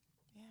crumbles.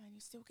 Yeah, and you're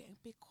still getting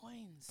big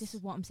coins. This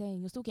is what I'm saying.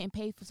 You're still getting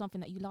paid for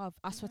something that you love.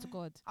 I swear to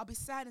God. I'll be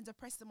sad and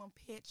depressed them on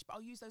pitch, but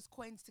I'll use those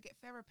coins to get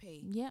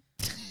therapy. Yeah.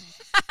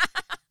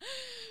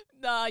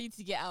 Nah, you need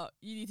to get out.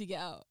 You need to get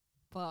out.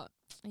 But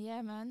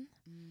yeah, man.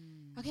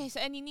 Okay, so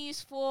any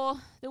news for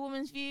the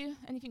Women's View?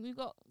 Anything we've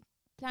got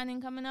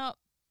planning coming up?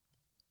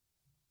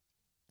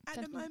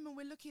 At the moment,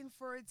 we're looking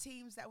for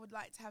teams that would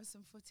like to have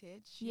some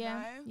footage. Yeah,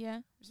 you know? yeah.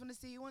 Just want to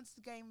see who wants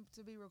the game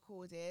to be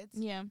recorded.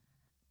 Yeah.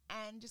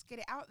 And just get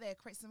it out there,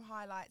 create some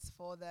highlights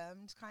for them.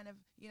 Just kind of,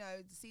 you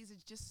know, the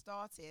season's just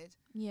started.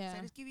 Yeah.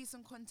 So just give you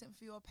some content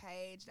for your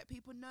page. Let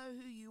people know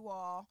who you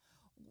are.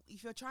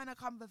 If you're trying to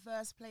come for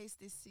first place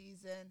this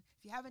season,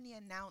 if you have any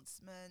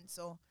announcements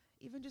or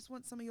even just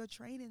want some of your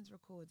trainings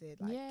recorded,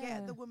 like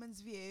get the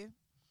Women's View.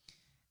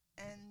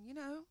 And, you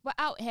know. We're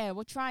out here.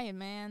 We're trying,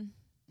 man.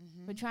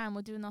 We're trying.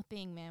 We're doing our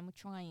thing, man. We're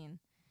trying.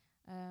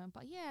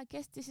 But yeah, I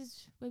guess this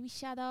is where we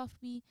shut off.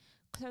 We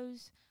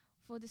close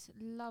for this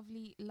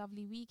lovely,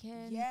 lovely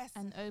weekend. Yes.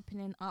 And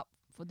opening up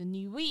for the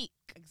new week.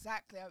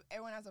 Exactly.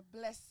 Everyone has a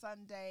blessed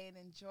Sunday and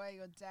enjoy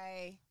your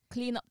day.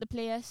 Clean up the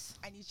place.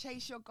 And you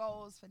chase your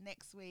goals for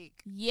next week.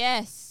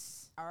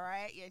 Yes. All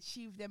right. You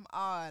achieve them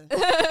all.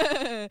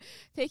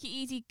 Take it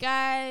easy,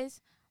 guys.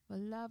 We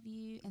love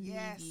you and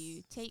leave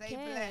you. Take Stay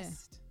care.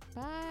 blessed.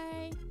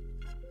 Bye.